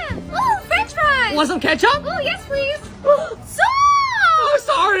 Yeah! Oh, French fries. Want some ketchup? Oh, yes, please. Oh, Zong!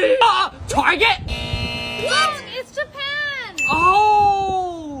 sorry. Target? Zong, it's Japan.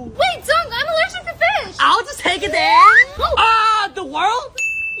 Oh. Wait, Zong, I'm allergic to fish. I'll just take it then. Ah, the world?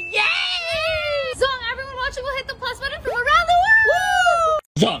 Yay! Zong, everyone watching will hit the plus button from around the world.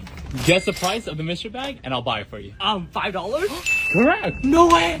 Zong, guess the price of the mystery bag and I'll buy it for you. $5? Correct. No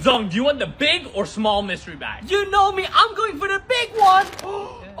way. Zong, do you want the big or small mystery bag? You know me, I'm going for the big one.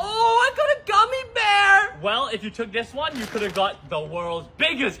 Oh, I got a gummy bear. Well, if you took this one, you could have got the world's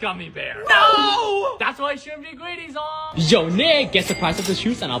biggest gummy bear. No. That's why you shouldn't be greedy, Zong. Yo, Nick, guess the price of the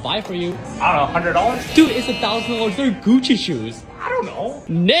shoes and I'll buy it for you. I don't know, $100? Dude, it's $1,000. They're Gucci shoes. I don't know.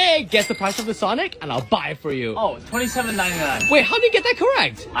 Nick, guess the price of the Sonic and I'll buy it for you. Oh, $27.99. Wait, how did you get that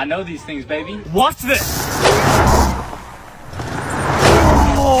correct? I know these things, baby. What's this?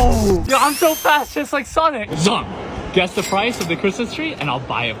 Oh, yo, I'm so fast, just like Sonic. Zong, guess the price of the Christmas tree and I'll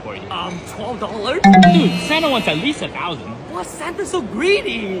buy it for you. $12? Dude, Santa wants at least 1,000. Why is Santa so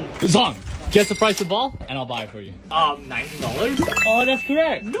greedy? Zong, guess the price of the ball and I'll buy it for you. $19? Oh, that's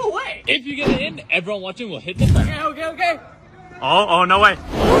correct. No way. If you get it in, everyone watching will hit the button. Okay. Oh, no way.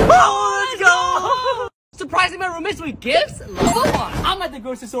 Oh, let's go. Surprising my roommates with gifts? Level 1. I'm at the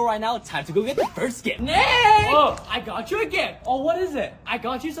grocery store right now. Time to go get the first gift. Nick! Whoa. I got you a gift. Oh, what is it? I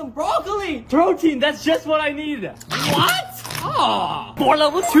got you some broccoli. Protein, that's just what I need. What? Oh. For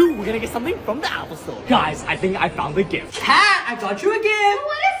level 2, we're gonna get something from the Apple Store. Guys, I think I found the gift. Cat, I got you a gift.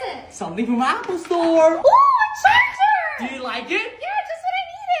 What is it? Something from Apple Store. Ooh, a charger. Do you like it? Yeah, just what I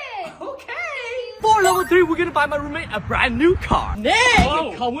needed. Okay. For level 3, we're gonna buy my roommate a brand new car. Nick,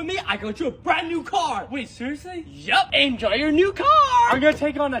 Whoa. come with me. I got you a brand new car. Wait, seriously? Yup. Enjoy your new car. I'm gonna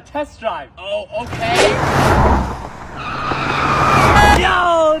take on a test drive. Oh, okay.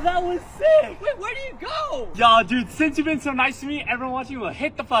 Yo, that was sick. Wait, where do you go? Yo, dude, since you've been so nice to me, everyone watching will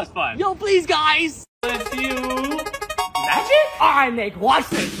hit the plus button. Yo, please, guys. Let's you. Magic? All right, Nick, watch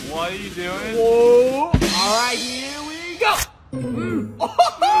this. What are you doing? Whoa. All right, here we go.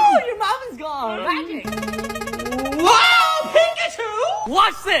 Oh, your mouth is gone. Magic. Wow, Pikachu.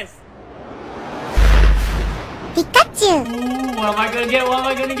 Watch this. Pikachu. Ooh, what am I gonna get? What am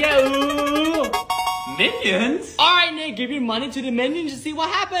I gonna get? Ooh, minions. All right, Nick, give your money to the minions to see what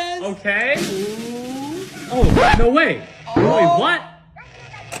happens. Okay. Ooh. Oh, no way. Wait, what?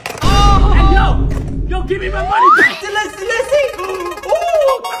 Oh! Hey, yo, give me my money back. Let's see. Ooh,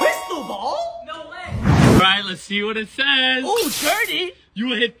 crystal ball? No way. All right, let's see what it says. Ooh, 30. You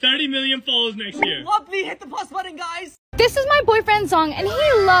will hit 30 million followers next year. What? Please hit the plus button, guys. This is my boyfriend Zhong, and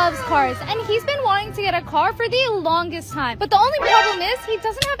he loves cars, and he's been wanting to get a car for the longest time. But the only problem is he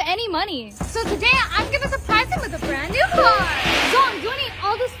doesn't have any money. So today I'm gonna surprise him with a brand new car. Zhong, do you wanna eat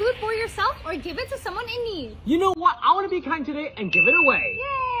all this food for yourself or give it to someone in need? You know what? I want to be kind today and give it away.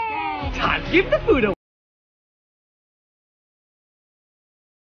 Yay! Time to give the food away.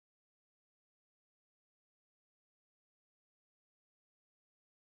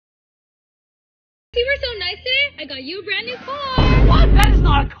 You were so nice today. I got you a brand new car. What? That is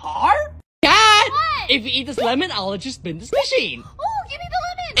not a car. Cat! What? If you eat this lemon, I'll let you spin this machine. Oh, give me the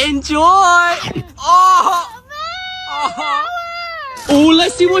lemon. Enjoy! Oh! Oh,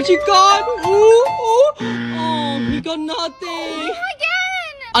 let's see what you got. Ooh. Oh, he got nothing.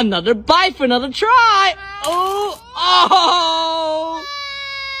 Again. Another bite for another try. Oh!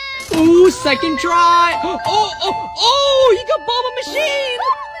 Ooh, second try. Oh, you got bubble machine.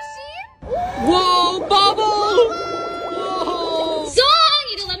 Whoa, bubble. Whoa. Zhong,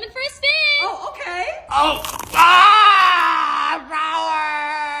 eat a lemon for a spin. Oh, okay.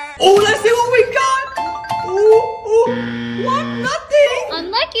 Power. Oh, let's see what we got. Ooh. What? Nothing.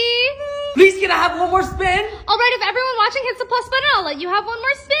 Unlucky. Please, can I have one more spin? All right, if everyone watching hits the plus button, I'll let you have one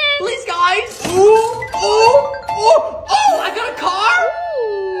more spin. Please, guys. I got a car.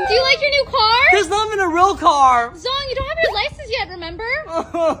 Do you like your new car? There's not even a real car. Zhong, you don't have your license yet, remember?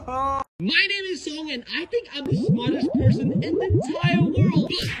 My name is Zhong, and I think I'm the smartest person in the entire world.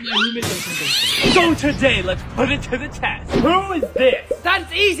 But my roommate doesn't think so. So today, let's put it to the test. Who is this?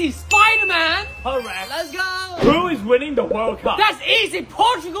 That's easy, Spider-Man. Correct. Let's go. Who is winning the World Cup? That's easy,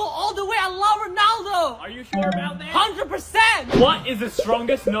 Portugal all the way. I love Ronaldo. Are you sure about that? 100%. What is the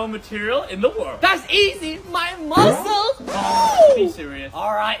strongest known material in the world? That's easy, my muscles. Oh, be serious.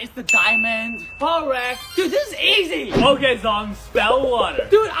 All right, it's the diamond. Correct. Dude, this is easy. Okay, Zhong, spell water.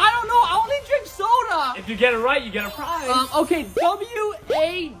 Dude, I don't know. I only drink soda. If you get it right, you get a prize. Okay,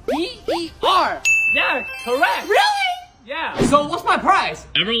 W-A-D-E-R. Yeah, correct. Really? Yeah. So what's my prize?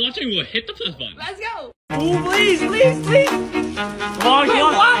 Everyone watching will hit the plus button. Let's go. Ooh, please. Come on, Wait,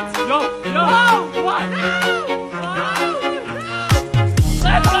 what? Go. Oh, what?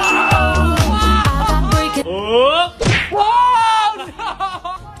 Let's go. Oh. Whoa, no.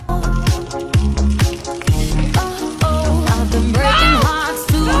 I've been breaking hearts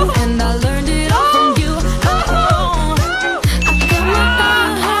too, and I learned it all from you. I got my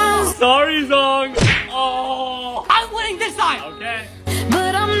eyes, Sorry, Zhong. Oh. I'm winning this time. Okay.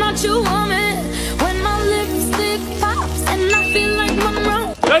 but I'm not your woman. When my lipstick pops and I feel like I'm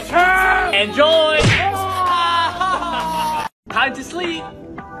wrong. Your turn. Enjoy. Time to sleep.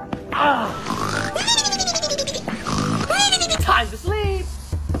 Time to sleep.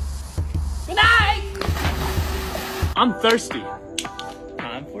 Good night. I'm thirsty.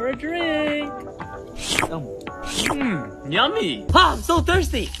 Time for a drink. Yummy. I'm so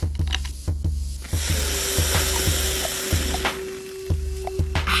thirsty.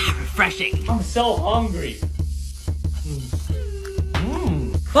 Refreshing. I'm so hungry.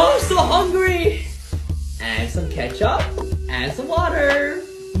 Oh, I'm so hungry. And some ketchup. And some water.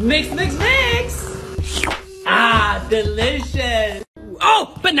 Mix. Ah, delicious.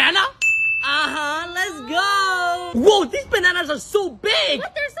 Oh, banana. Let's go. Whoa, these bananas are so big.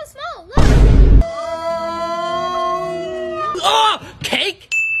 What? They're so small. Look. Oh,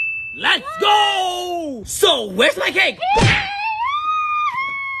 cake. Let's go. So, where's my cake?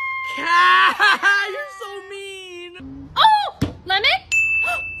 You're so mean. Oh, lemon?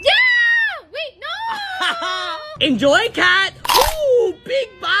 Yeah! Wait, no! Enjoy, cat. Ooh, big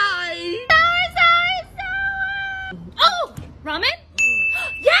bite. Sour. Oh, ramen?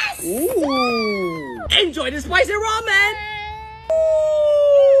 Yes! Ooh. Enjoy the spicy ramen.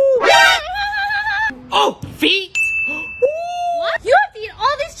 Oh, feet. What? You have to eat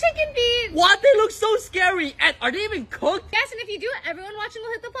all these chicken feet. What? They look so scary. And are they even cooked? Yes, and if you do, everyone watching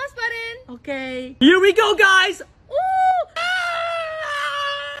will hit the plus button. Okay. Here we go, guys. Ooh!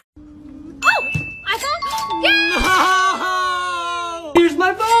 Oh! I found... Yeah! Here's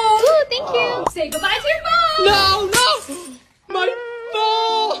my phone. Ooh, thank you. Say goodbye to your phone. No. My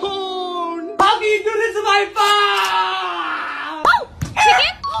phone. How can you do this to my phone? Oh!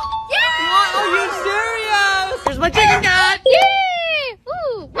 Chicken? Yeah! What? Are you serious? Here's my chicken, cat. Yay!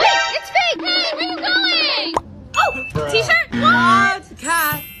 Ooh, wait, it's fake. Hey, where are you going?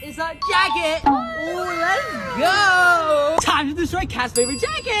 cat is a jacket. Oh, let's go. Time to destroy Cat's favorite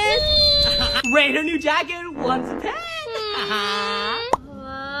jacket. Rate her new jacket 1 to 10.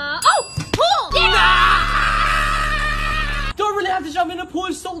 Oh, pool! Yeah! Don't really have to jump in the pool.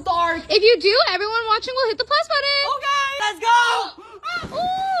 It's so dark. If you do, everyone watching will hit the plus button. Okay, let's go.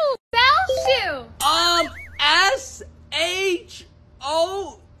 Ooh, bell shoe. S-H-O-E?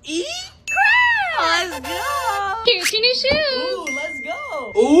 Correct. Let's go. Here's your new shoes. Ooh, let's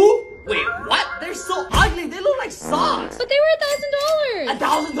go. Ooh, wait, what? They're so ugly. They look like socks. But they were $1,000.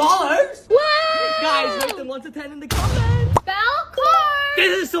 $1,000? Wow. Guys, rate them 1 to 10 in the comments. Bell car.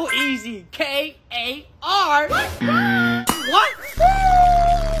 This is so easy. K-A-R. What? Bell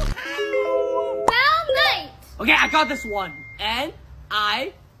night. Okay, I got this one.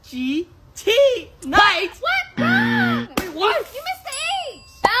 N-I-G-T. Night. What? Wrong. Wait, what? You missed the H.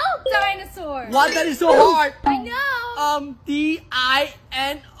 Bell dinosaur. What? That is so hard. I know. D-I-N-O-S-A-U-R?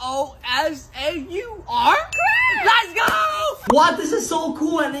 Correct. Let's go! What? This is so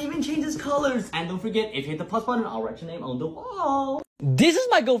cool, and it even changes colors. And don't forget, if you hit the plus button, I'll write your name on the wall. This is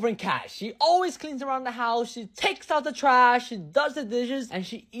my girlfriend Kat. She always cleans around the house. She takes out the trash. She does the dishes. And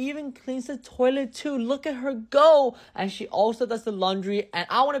she even cleans the toilet too. Look at her go. And she also does the laundry. And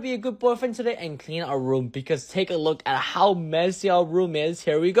I want to be a good boyfriend today and clean our room. Because take a look at how messy our room is.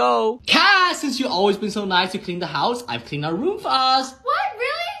 Here we go. Kat, since you've always been so nice to clean the house, I've cleaned our room for us. What?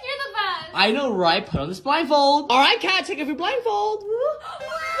 Really? You're the best. I know, right? Put on this blindfold. Alright, Kat, take off your blindfold. Wow,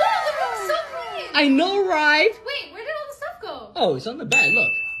 the room's so clean. I know, right? Wait, where did all the stuff go? Oh, it's on the bed,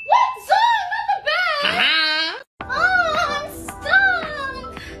 look. What? Zong, not the bed. Haha! Oh, I'm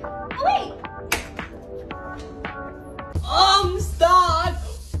stuck. Wait. Stop!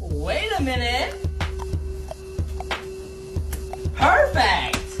 Wait a minute.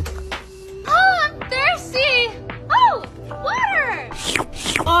 Perfect! Oh, I'm thirsty. Oh, water.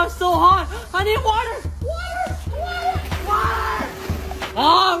 Oh, it's so hot. I need water. Water.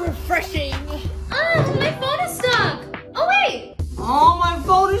 Oh, refreshing. My phone is stuck. Oh, wait. Oh, my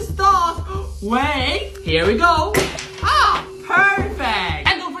phone is stuck. Wait. Here we go. Ah, perfect.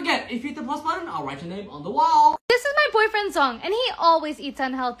 And don't forget, if you hit the plus button, I'll write your name on the wall. This is my boyfriend Zhong, and he always eats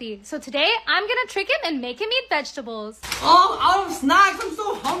unhealthy. So today, I'm gonna trick him and make him eat vegetables. Oh, out of snacks. I'm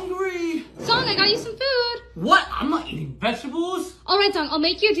so hungry. Zhong, I got you some food. What? I'm not eating vegetables. Alright, Zhong, I'll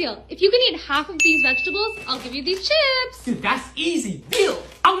make you a deal. If you can eat half of these vegetables, I'll give you these chips. Dude, that's easy. Deal.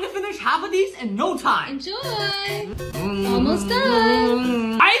 I'm gonna finish half of these in no time. Enjoy. Almost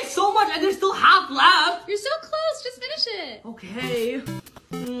done. I ate so much and there's still half left. You're so close. Just finish it. Okay.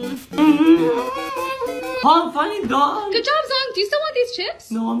 I'm finally done. Good job, Zhong. Do you still want these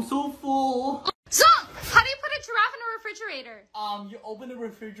chips? No, I'm so full. Zhong, how do you put a giraffe in a refrigerator? You open the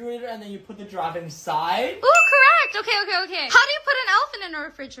refrigerator and then you put the giraffe inside. Ooh, correct. Okay. How do you put an elephant in a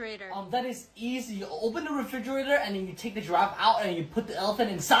refrigerator? That is easy. You open the refrigerator and then you take the giraffe out and you put the elephant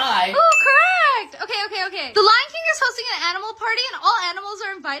inside. Ooh, correct. Okay. The Lion King is hosting an animal party and all animals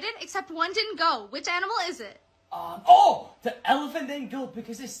are invited except one didn't go. Which animal is it? The elephant didn't go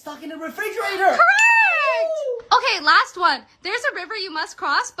because it's stuck in the refrigerator. Correct! Okay, last one. There's a river you must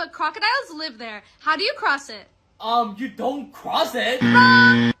cross, but crocodiles live there. How do you cross it? You don't cross it.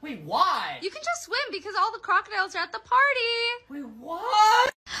 Wait, why? You can just swim because all the crocodiles are at the party. Wait,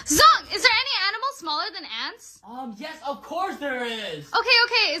 what? Zhong, is there any animal smaller than ants? Yes, of course there is.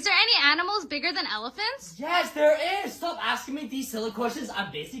 Okay. Is there any animals bigger than elephants? Yes, there is. Stop asking me these silly questions.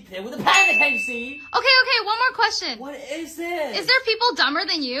 I'm basically playing with a panda, can you see? Okay, one more question. What is it? Is there people dumber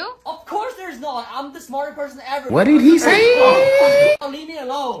than you? Of course there's not. I'm the smartest person ever. What did he say? Oh, leave me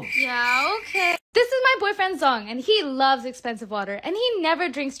alone. Yeah, okay. This is my boyfriend Zhong, and he loves expensive water, and he never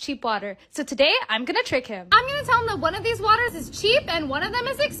drinks cheap water. So today, I'm gonna trick him. I'm gonna tell him that one of these waters is cheap and one of them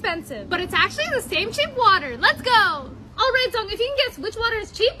is expensive. But it's actually the same cheap water. Let's go! Alright, Zhong, if you can guess which water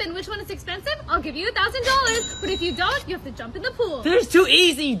is cheap and which one is expensive, I'll give you $1,000. But if you don't, you have to jump in the pool. This is too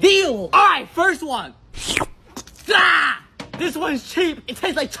easy. Deal. Alright, first one. Ah! This one's cheap. It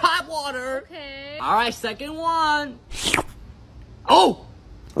tastes like tap water. Okay. Alright, second one. Oh,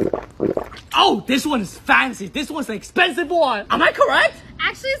 this one is fancy. This one's an expensive one. Am I correct?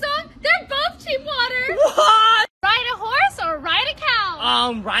 Actually, Zhong, they're both cheap water. What? Ride a horse or ride a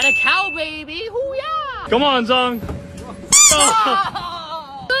cow? Ride a cow, baby. Hoo-yah. Come on, Zhong.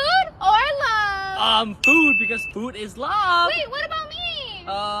 Food or love? Food, because food is love. Wait, what about me?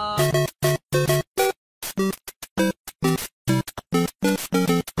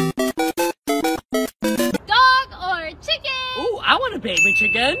 Dog or chicken? Ooh, I want a baby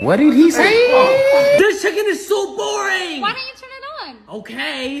chicken. What did he say? This chicken is so boring. Why don't you turn it on?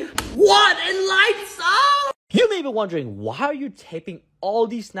 Okay. What? It lights up? You may be wondering, why are you taping all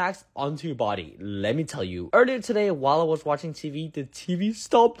these snacks onto your body? Let me tell you. Earlier today, while I was watching TV, the TV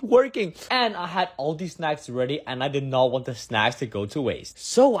stopped working. And I had all these snacks ready and I did not want the snacks to go to waste.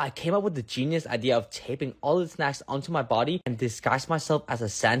 So I came up with the genius idea of taping all the snacks onto my body and disguise myself as a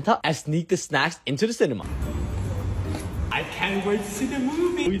Santa and sneak the snacks into the cinema. I can't wait to see the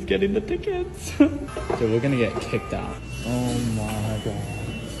movie. He's getting the tickets. So we're gonna get kicked out. Oh my god.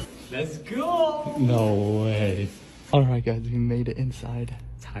 Let's go. No way. Alright guys, we made it inside.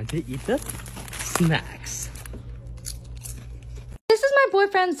 Time to eat the snacks. This is my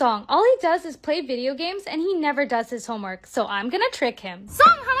boyfriend Zhong. All he does is play video games and he never does his homework. So I'm gonna trick him.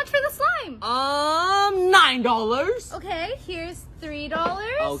 Zhong, how much for the slime? $9. Okay, here's $3.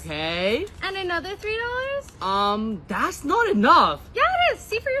 Okay. And another $3? That's not enough. Yeah, it is.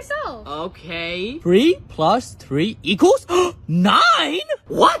 See for yourself. Okay. 3 plus 3 equals 9?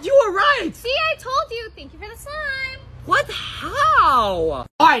 What? You were right. See, I told you. Thank you for the slime. What? How?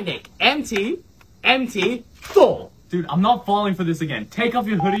 Alright, Nick. Empty, full. Dude, I'm not falling for this again. Take off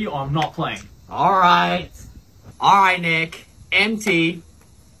your hoodie or I'm not playing. Alright. Alright, Nick. Empty,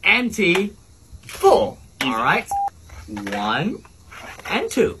 full. Alright. 1 and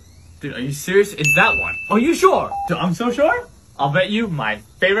 2. Dude, are you serious? It's that one. Are you sure? Dude, I'm so sure. I'll bet you my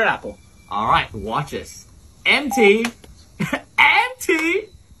favorite apple. Alright, watch this. Empty,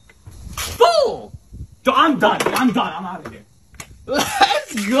 full. Dude, I'm done. I'm out of here.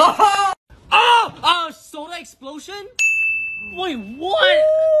 Let's go. Soda explosion? Wait, what?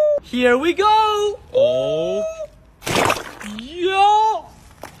 Woo. Here we go. Oh. Yo.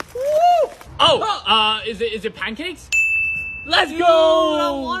 Woo. Oh, is it pancakes? Let's go.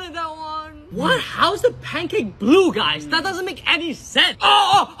 I wanted that one. What? How's the pancake blue, guys? That doesn't make any sense.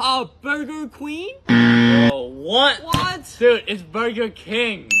 Burger Queen? Oh, what? What? Dude, it's Burger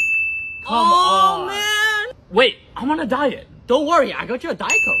King. Come on. Man. Wait, I'm on a diet. Don't worry, I got you a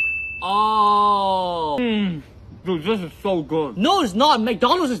Diet Coke. Oh. Dude, this is so good. No, it's not.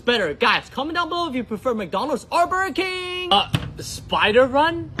 McDonald's is better. Guys, comment down below if you prefer McDonald's or Burger King. Spider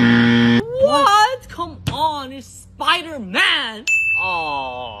Run? What? Come on, it's Spider-Man.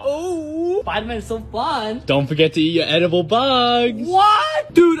 Oh. Spider-Man is so fun. Don't forget to eat your edible bugs.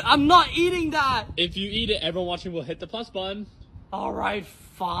 What? Dude, I'm not eating that. If you eat it, everyone watching will hit the plus button. Alright,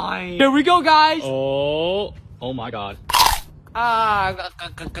 fine. Here we go, guys. Oh my god.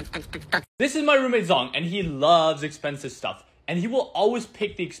 This is my roommate Zhong, and he loves expensive stuff. And he will always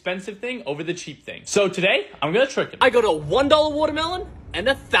pick the expensive thing over the cheap thing. So today, I'm gonna trick him. I got a $1 watermelon and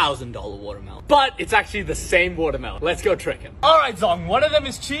a $1,000 watermelon. But it's actually the same watermelon. Let's go trick him. Alright, Zhong, one of them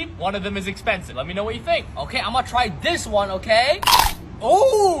is cheap, one of them is expensive. Let me know what you think. Okay, I'm gonna try this one, okay?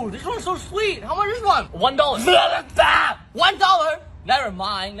 Oh, this one's so sweet. How much is this one? $1. $1? Never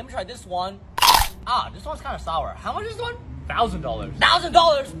mind. Let me try this one. This one's kind of sour. How much is this one? $1,000.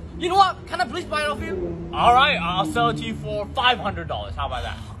 $1,000? You know what? Can I please buy it off you? Alright, I'll sell it to you for $500. How about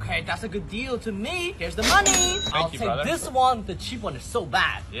that? Okay, that's a good deal to me. Here's the money. I'll you, take brother. this one. The cheap one is so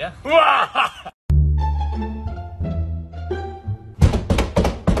bad. Yeah?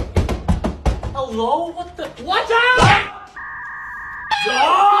 Hello? What the? Watch out!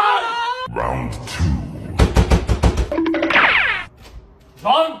 Round 2.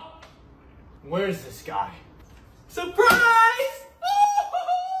 Zhong? Where's this guy? Surprise!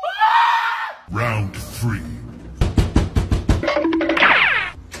 Round 3.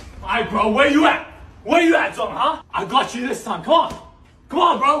 Alright, bro, where you at? Where you at, Zhong, huh? I got you this time. Come on. Come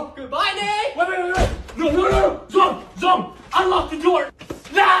on, bro. Goodbye, Nick! Wait. No. Zhong, unlock the door.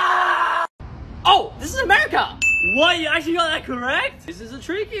 Nah! Oh, this is America! What? You actually got that correct? This is a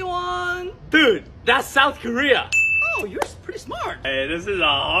tricky one. Dude, that's South Korea. Oh, you're pretty smart. Hey, this is a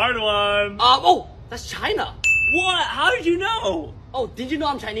hard one. Oh, that's China. What? How did you know? Oh, did you know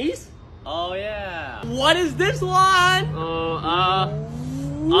I'm Chinese? Oh, yeah. What is this one? Hurry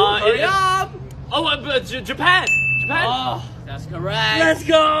up! Oh, Japan. Oh, that's correct. Let's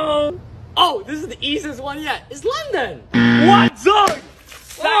go. Oh, this is the easiest one yet. It's London. What, Zhong?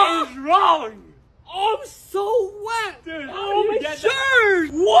 That is wrong. Oh, I'm so wet. Dude, oh, my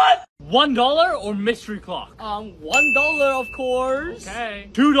shirt. What? $1 or mystery clock? $1, of course. Okay.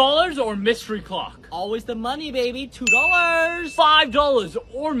 $2 or mystery clock? Always the money, baby. $2. $5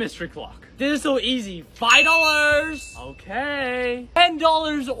 or mystery clock? This is so easy. $5. Okay.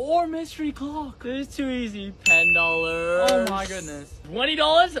 $10 or mystery clock? This is too easy. $10. Oh my goodness.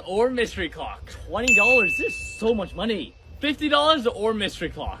 $20 or mystery clock? $20. This is so much money. $50 or mystery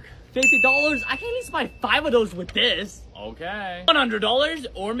clock? $50. I can at least buy 5 of those with this. Okay. $100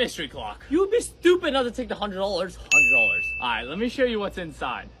 or mystery clock? You would be stupid not to take the $100. $100. Alright, let me show you what's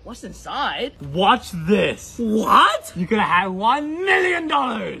inside. What's inside? Watch this. What? You could have $1 million.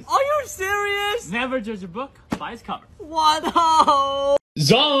 Are you serious? Never judge a book by its cover. What? Oh.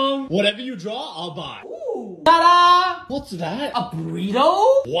 Zhong, whatever you draw, I'll buy. Ooh. Ta-da! What's that? A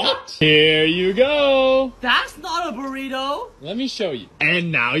burrito? What? Here you go. That's not a burrito. Let me show you.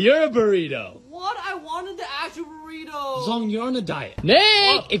 And now you're a burrito. What? I wanted the actual burrito. Zhong, you're on a diet.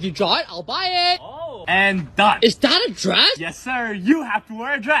 Nick, if you draw it, I'll buy it. Oh. And done. Is that a dress? Yes, sir. You have to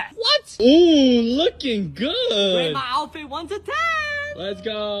wear a dress. What? Ooh, looking good. Rate my outfit 1 to 10. Let's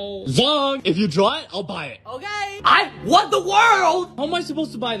go. Zhong, if you draw it, I'll buy it. Okay. I want the world. How am I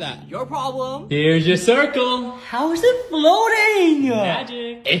supposed to buy that? Your problem. Here's your circle. How is it floating?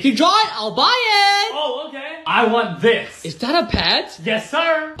 Magic. If you draw it, I'll buy it. Oh, okay. I want this. Is that a pet? Yes,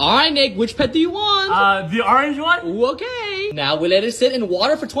 sir. Alright, Nick, which pet do you want? The orange one? Ooh, okay. Now we let it sit in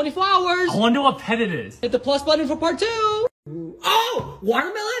water for 24 hours. I wonder what pet it is. Hit the plus button for part 2. Oh,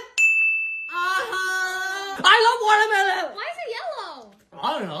 watermelon? I love watermelon. Why is it yellow? I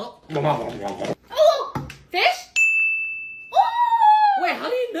don't know. Oh, fish? Oh! Wait, how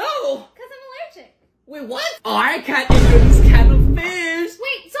do you know? Because I'm allergic. Wait, what? Oh, I can't eat this kind of fish.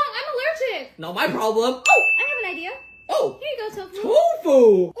 Wait, Zong, I'm allergic. Not my problem. Oh, I have an idea. Oh, Here you go, Tofu.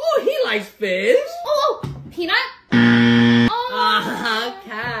 tofu. Oh, he likes fish. Oh, peanut. Oh,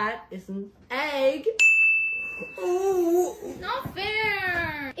 Cat is an egg. Ooh. not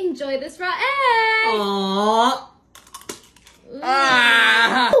fair. Enjoy this raw egg. Aww.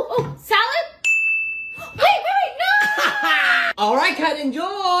 Ah. Oh, salad? Wait, no! Alright, cat, enjoy.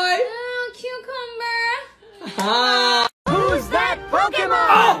 Oh, cucumber. Who's that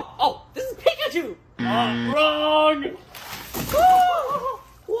Pokemon? Oh, this is Pikachu. Wrong.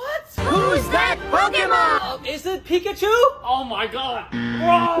 What? Who's that Pokemon? Is it Pikachu? Oh my god.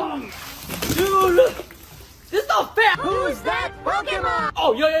 Wrong. Dude, look. This is not fair. Who's that Pokemon?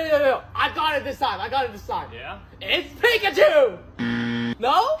 Oh, yo. I got it this time. Yeah? It's Pikachu.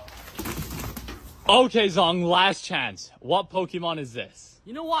 No? Okay, Zhong, last chance. What Pokemon is this?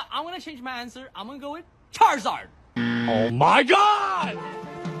 You know what? I'm gonna change my answer. I'm gonna go with Charizard. Oh my god!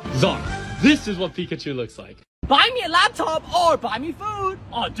 Zhong, this is what Pikachu looks like. Buy me a laptop or buy me food.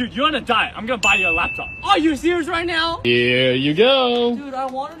 Oh, dude, you're on a diet. I'm gonna buy you a laptop. Are you serious right now? Here you go. Dude, I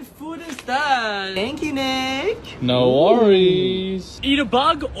wanted food instead. Thank you, Nick. No worries. Eat a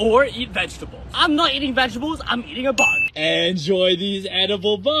bug or eat vegetables. I'm not eating vegetables. I'm eating a bug. Enjoy these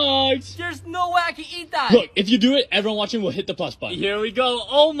edible bugs. There's no way I can eat that. Look, if you do it, everyone watching will hit the plus button. Here we go.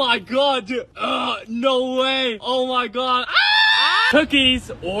 Oh my god, dude. No way. Oh my god. Cookies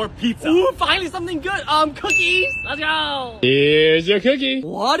or pizza. Ooh, finally something good. Cookies. Let's go. Here's your cookie.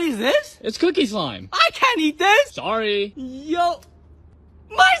 What is this? It's cookie slime. I can't eat this. Sorry. Yo,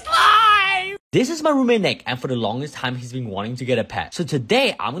 my slime. This is my roommate Nick, and for the longest time he's been wanting to get a pet. So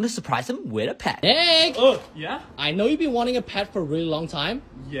today I'm gonna surprise him with a pet. Nick! Yeah? I know you've been wanting a pet for a really long time,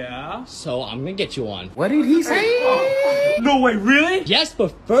 Yeah? so I'm gonna get you one. What did he say? No way, really? Yes,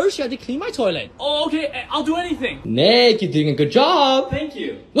 but first you have to clean my toilet. Oh, okay. I'll do anything. Nick, you're doing a good job. Thank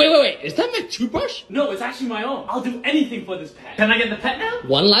you. Wait, is that my toothbrush? No, it's actually my own. I'll do anything for this pet. Can I get the pet now?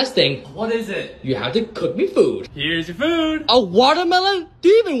 One last thing, What is it? you have to cook me food. Here's your food. A watermelon? Do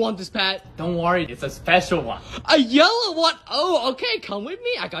you even want this pet? Don't worry, it's a special one. A yellow one? Oh, okay, come with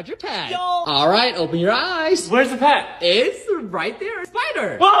me, I got your pet. Yo. Alright, open your eyes. Where's the pet? It's right there.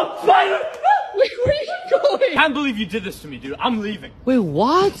 Spider. Oh, spider! Wait, where are you going? Can't believe you did this to me, dude. I'm leaving. Wait,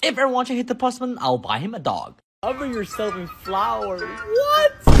 what? If everyone wants to hit the plus button, I'll buy him a dog. Cover yourself in flowers.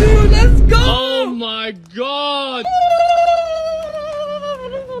 What? Dude, let's go. Oh my god!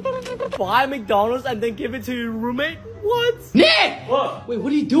 Buy McDonald's and then give it to your roommate? What? Nick! What? Wait,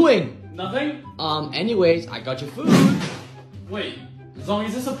 what are you doing? Nothing? Anyways, I got your food. Wait, Zhong,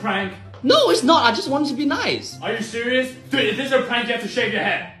 is this a prank? No, it's not. I just wanted to be nice. Are you serious? Dude, if this is a prank, you have to shave your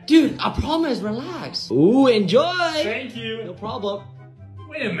head. Dude, I promise, relax. Ooh, enjoy. Thank you. No problem.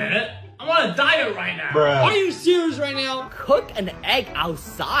 Wait a minute. I'm on a diet right now. Are you serious right now? Cook an egg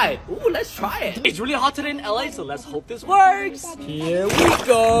outside. Ooh, let's try it. It's really hot today in LA, so let's hope this works. Here we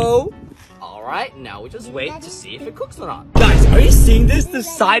go. Alright, now we just wait to see if it cooks or not. Guys, are you seeing this? The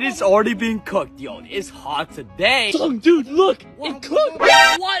side is already being cooked. Yo, it's hot today. Dude, look. It cooked.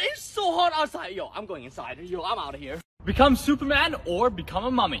 What? It's so hot outside. Yo, I'm going inside. Yo, I'm out of here. Become Superman or become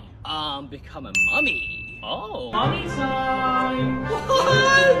a mummy. Become a mummy. Oh. Mummy time.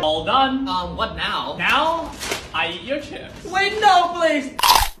 What? All done. What now? Now, I eat your chips. Wait, no, please.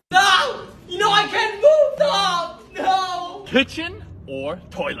 No! You know I can't move, Tom! No! Kitchen or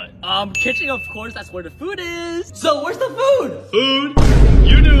toilet? Kitchen, of course, that's where the food is. So where's the food? Food?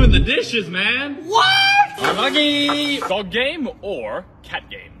 You doing the dishes, man. What? Unlucky. Dog game or cat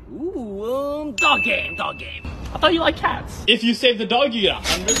game? Ooh, dog game. I thought you liked cats. If you save the dog, you get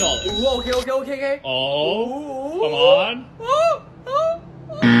 $100. Ooh, okay. Oh, come on.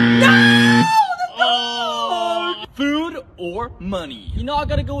 No! Oh. Food or money? You know I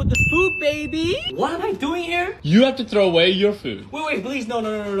gotta go with the food, baby. What am I doing here? You have to throw away your food. Wait, please, no.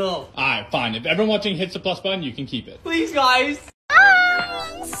 Alright, fine. If everyone watching hits the plus button, you can keep it. Please, guys.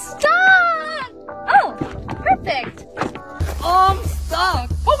 Stop! Oh, perfect. Stuck.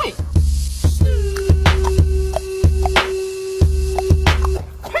 Oh, wait.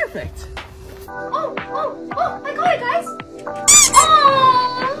 Perfect. Oh, I got it, guys.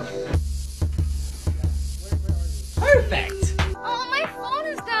 Oh! Perfect. Oh, my phone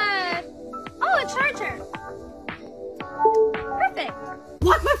is dead. Oh, a charger. Perfect.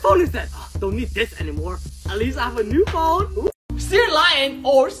 What? My phone is dead. Don't need this anymore. At least I have a new phone. Ooh. See a lion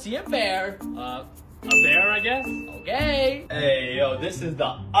or see a bear. A bear, I guess? Okay. Hey, yo, this is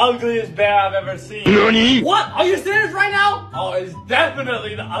the ugliest bear I've ever seen. NANI? What? Are you serious right now? Oh, it's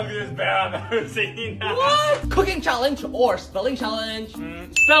definitely the ugliest bear I've ever seen. What? Cooking challenge or spelling challenge?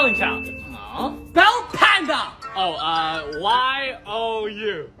 Spelling challenge. Spell panda. Oh,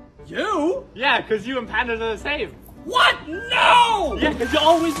 Y-O-U. You? Yeah, because you and pandas are the same. What? No! Yeah, because you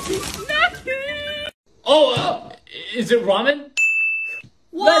always be snacking. Oh, is it ramen?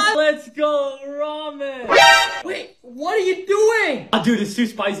 What? Let's go ramen. Wait, what are you doing? Dude, it's too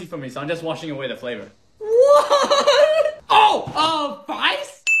spicy for me, so I'm just washing away the flavor. What? Oh,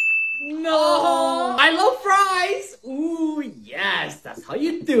 fries? No. I love fries. Ooh, yes. That's how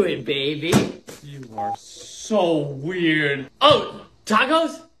you do it, baby. You are so weird. Oh,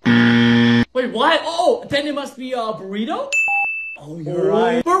 tacos? Wait, what? Oh, then it must be a burrito? Oh, you're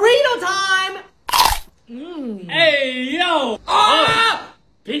right. Burrito time! Hey, yo!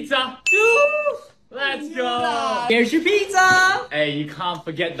 Pizza! Dude! Let's go! Here's your pizza! Hey, you can't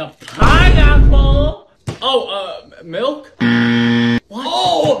forget the pineapple! Oh, milk? What?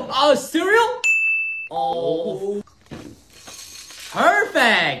 Oh, cereal? Oh.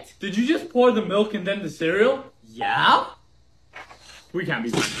 Perfect! Did you just pour the milk and then the cereal? Yeah? We can't be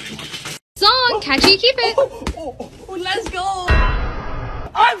friends. Zhong, catch you, keep it. Let's go!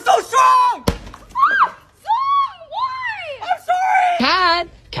 I'm so strong! Zhong, why? I'm sorry! Cat,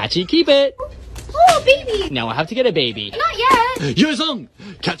 catchy, keep it. Oh, baby. Now I have to get a baby. Not yet. Yo, Zhong,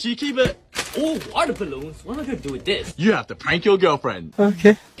 catchy, keep it. Oh, water balloons. What am I gonna do with this? You have to prank your girlfriend.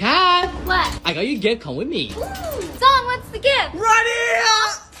 Cat, What? I got you a gift. Come with me. Zhong, what's the gift? Right here!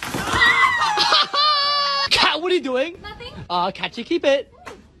 Cat, what are you doing? Nothing. Catchy, keep it.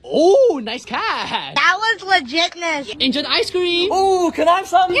 Oh, nice cat. That was legitness. Enjoy the ice cream. Oh, can I have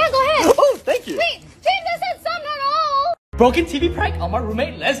some? Yeah, go ahead. Oh, thank you. Wait, James, I said some, not all. Broken TV prank on my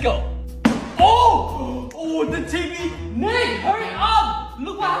roommate. Let's go. Oh! Oh, the TV. Nick, hurry up!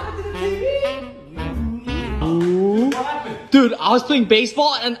 Look what happened to the TV. What happened? Dude, I was playing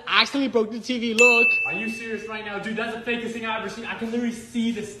baseball and accidentally broke the TV. Look. Are you serious right now? Dude, that's the fakest thing I've ever seen. I can literally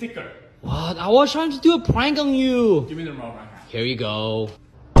see the sticker. What? I was trying to do a prank on you. Give me the remote right now. Here you go.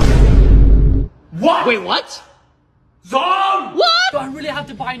 What? Wait, what? Zhong! What? Do I really have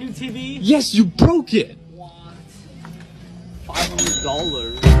to buy a new TV? Yes, you broke it.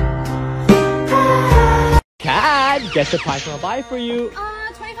 $500. Cat, guess the price I'll buy for you.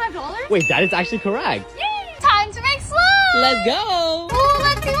 $25? Wait, that is actually correct. Yay! Time to make slime! Let's go. Ooh,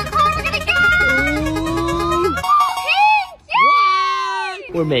 let's see what color we're gonna get! Ooh. Pink!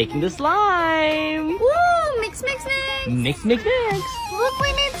 Yay! We're making the slime. Ooh, mix, mix, mix! Mix, mix, mix. Look,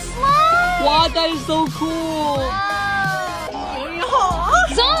 we made slime! Wow, that is so cool.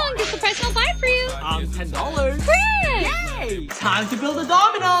 Zhong, guess the price I'll buy for you. $10. Great! Yay! Time to build a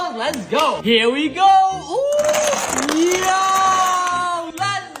domino. Let's go. Here we go. Ooh! Yo!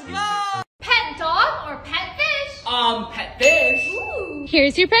 Let's go. Pet dog or pet fish? Pet fish. Ooh.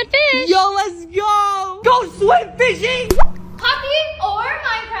 Here's your pet fish. Yo, let's go. Go swim fishing. Puppy or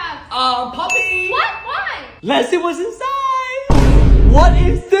Minecraft? Puppy. What? Why? Let's see what's inside. What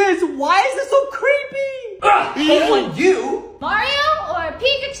is this? Why is it so creepy? Shame on you. Mario or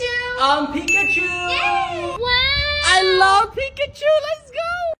Pikachu? Pikachu. Yay! Wow! I love Pikachu. Let's go.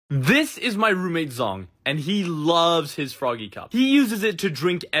 This is my roommate Zhong, and he loves his Froggy Cup. He uses it to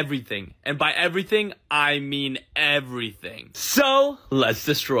drink everything, and by everything, I mean everything. So, let's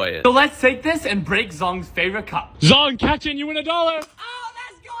destroy it. So let's take this and break Zhong's favorite cup. Zhong, catch it and you win $1. Oh,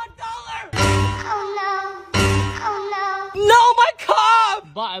 let's go $1. Oh no. Oh no. No, my cup.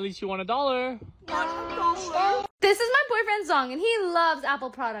 But at least you won $1. This is my boyfriend Zhong, and he loves Apple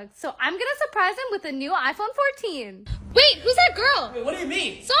products, so I'm gonna surprise him with a new iPhone 14. Wait, who's that girl? Wait, what do you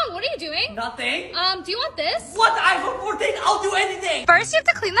mean? Zhong, what are you doing? Nothing. Do you want this? What, the iPhone 14? I'll do anything. First, you have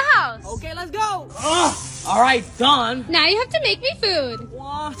to clean the house. Okay, let's go. Alright, done. Now you have to make me food.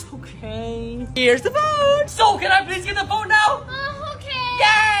 What? Okay. Here's the phone. So, can I please get the phone now? Okay.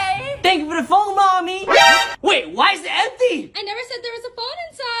 Yay! Thank you for the phone, Mommy. Wait, why is it empty? I never said there was a phone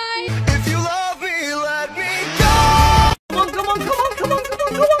inside. If you love me, let me go. Come on.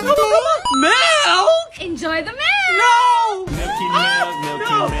 Milk! Enjoy the milk. No! Milky milk,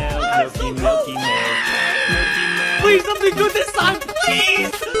 milky milk. Please, something good this time, please!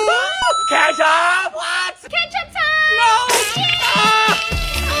 Ketchup! What? Ketchup time. No!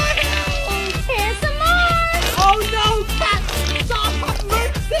 Here's some more. Oh no! Cat! Stop!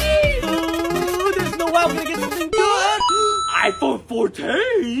 Mercy! Ooh, there's no way I'm gonna get something good! iPhone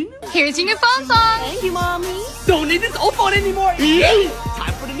 14? Here's your new phone song. Thank you, Mommy. Don't need this old phone anymore.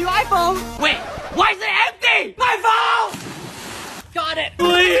 Time for the new iPhone. Wait, why is it empty? My phone! Got it.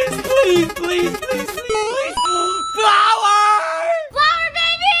 Please. Flower! Flower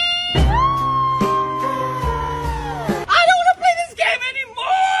baby. I don't want to play this game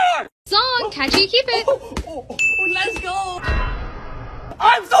anymore! Zhong, catch you, keep it. Let's go!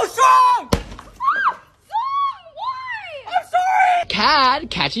 I'm so strong! Zhong, why? I'm sorry! Cat,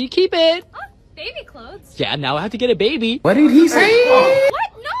 catch you, keep it. Oh, baby clothes. Yeah, now I have to get a baby. What did he say?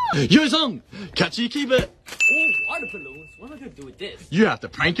 What? No. Yo, Zhong, catch you, keep it. Oh, water balloons. What am I gonna do with this? You have to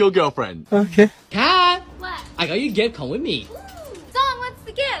prank your girlfriend. Cat, What? I got you a gift. Come with me. Zhong, what's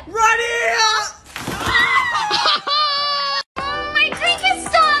the gift? Ready? My drink is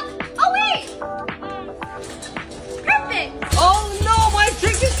stuck. Oh wait. Perfect. Oh no, my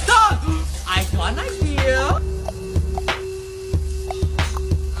drink is stuck! I got an idea.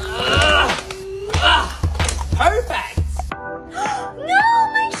 Perfect! No,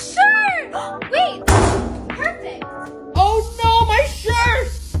 my shirt. Wait. Perfect. Oh no, my shirt!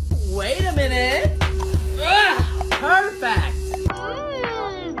 Wait a minute. Perfect!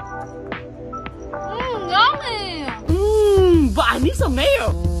 Yummy. But I need some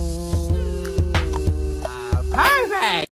mayo.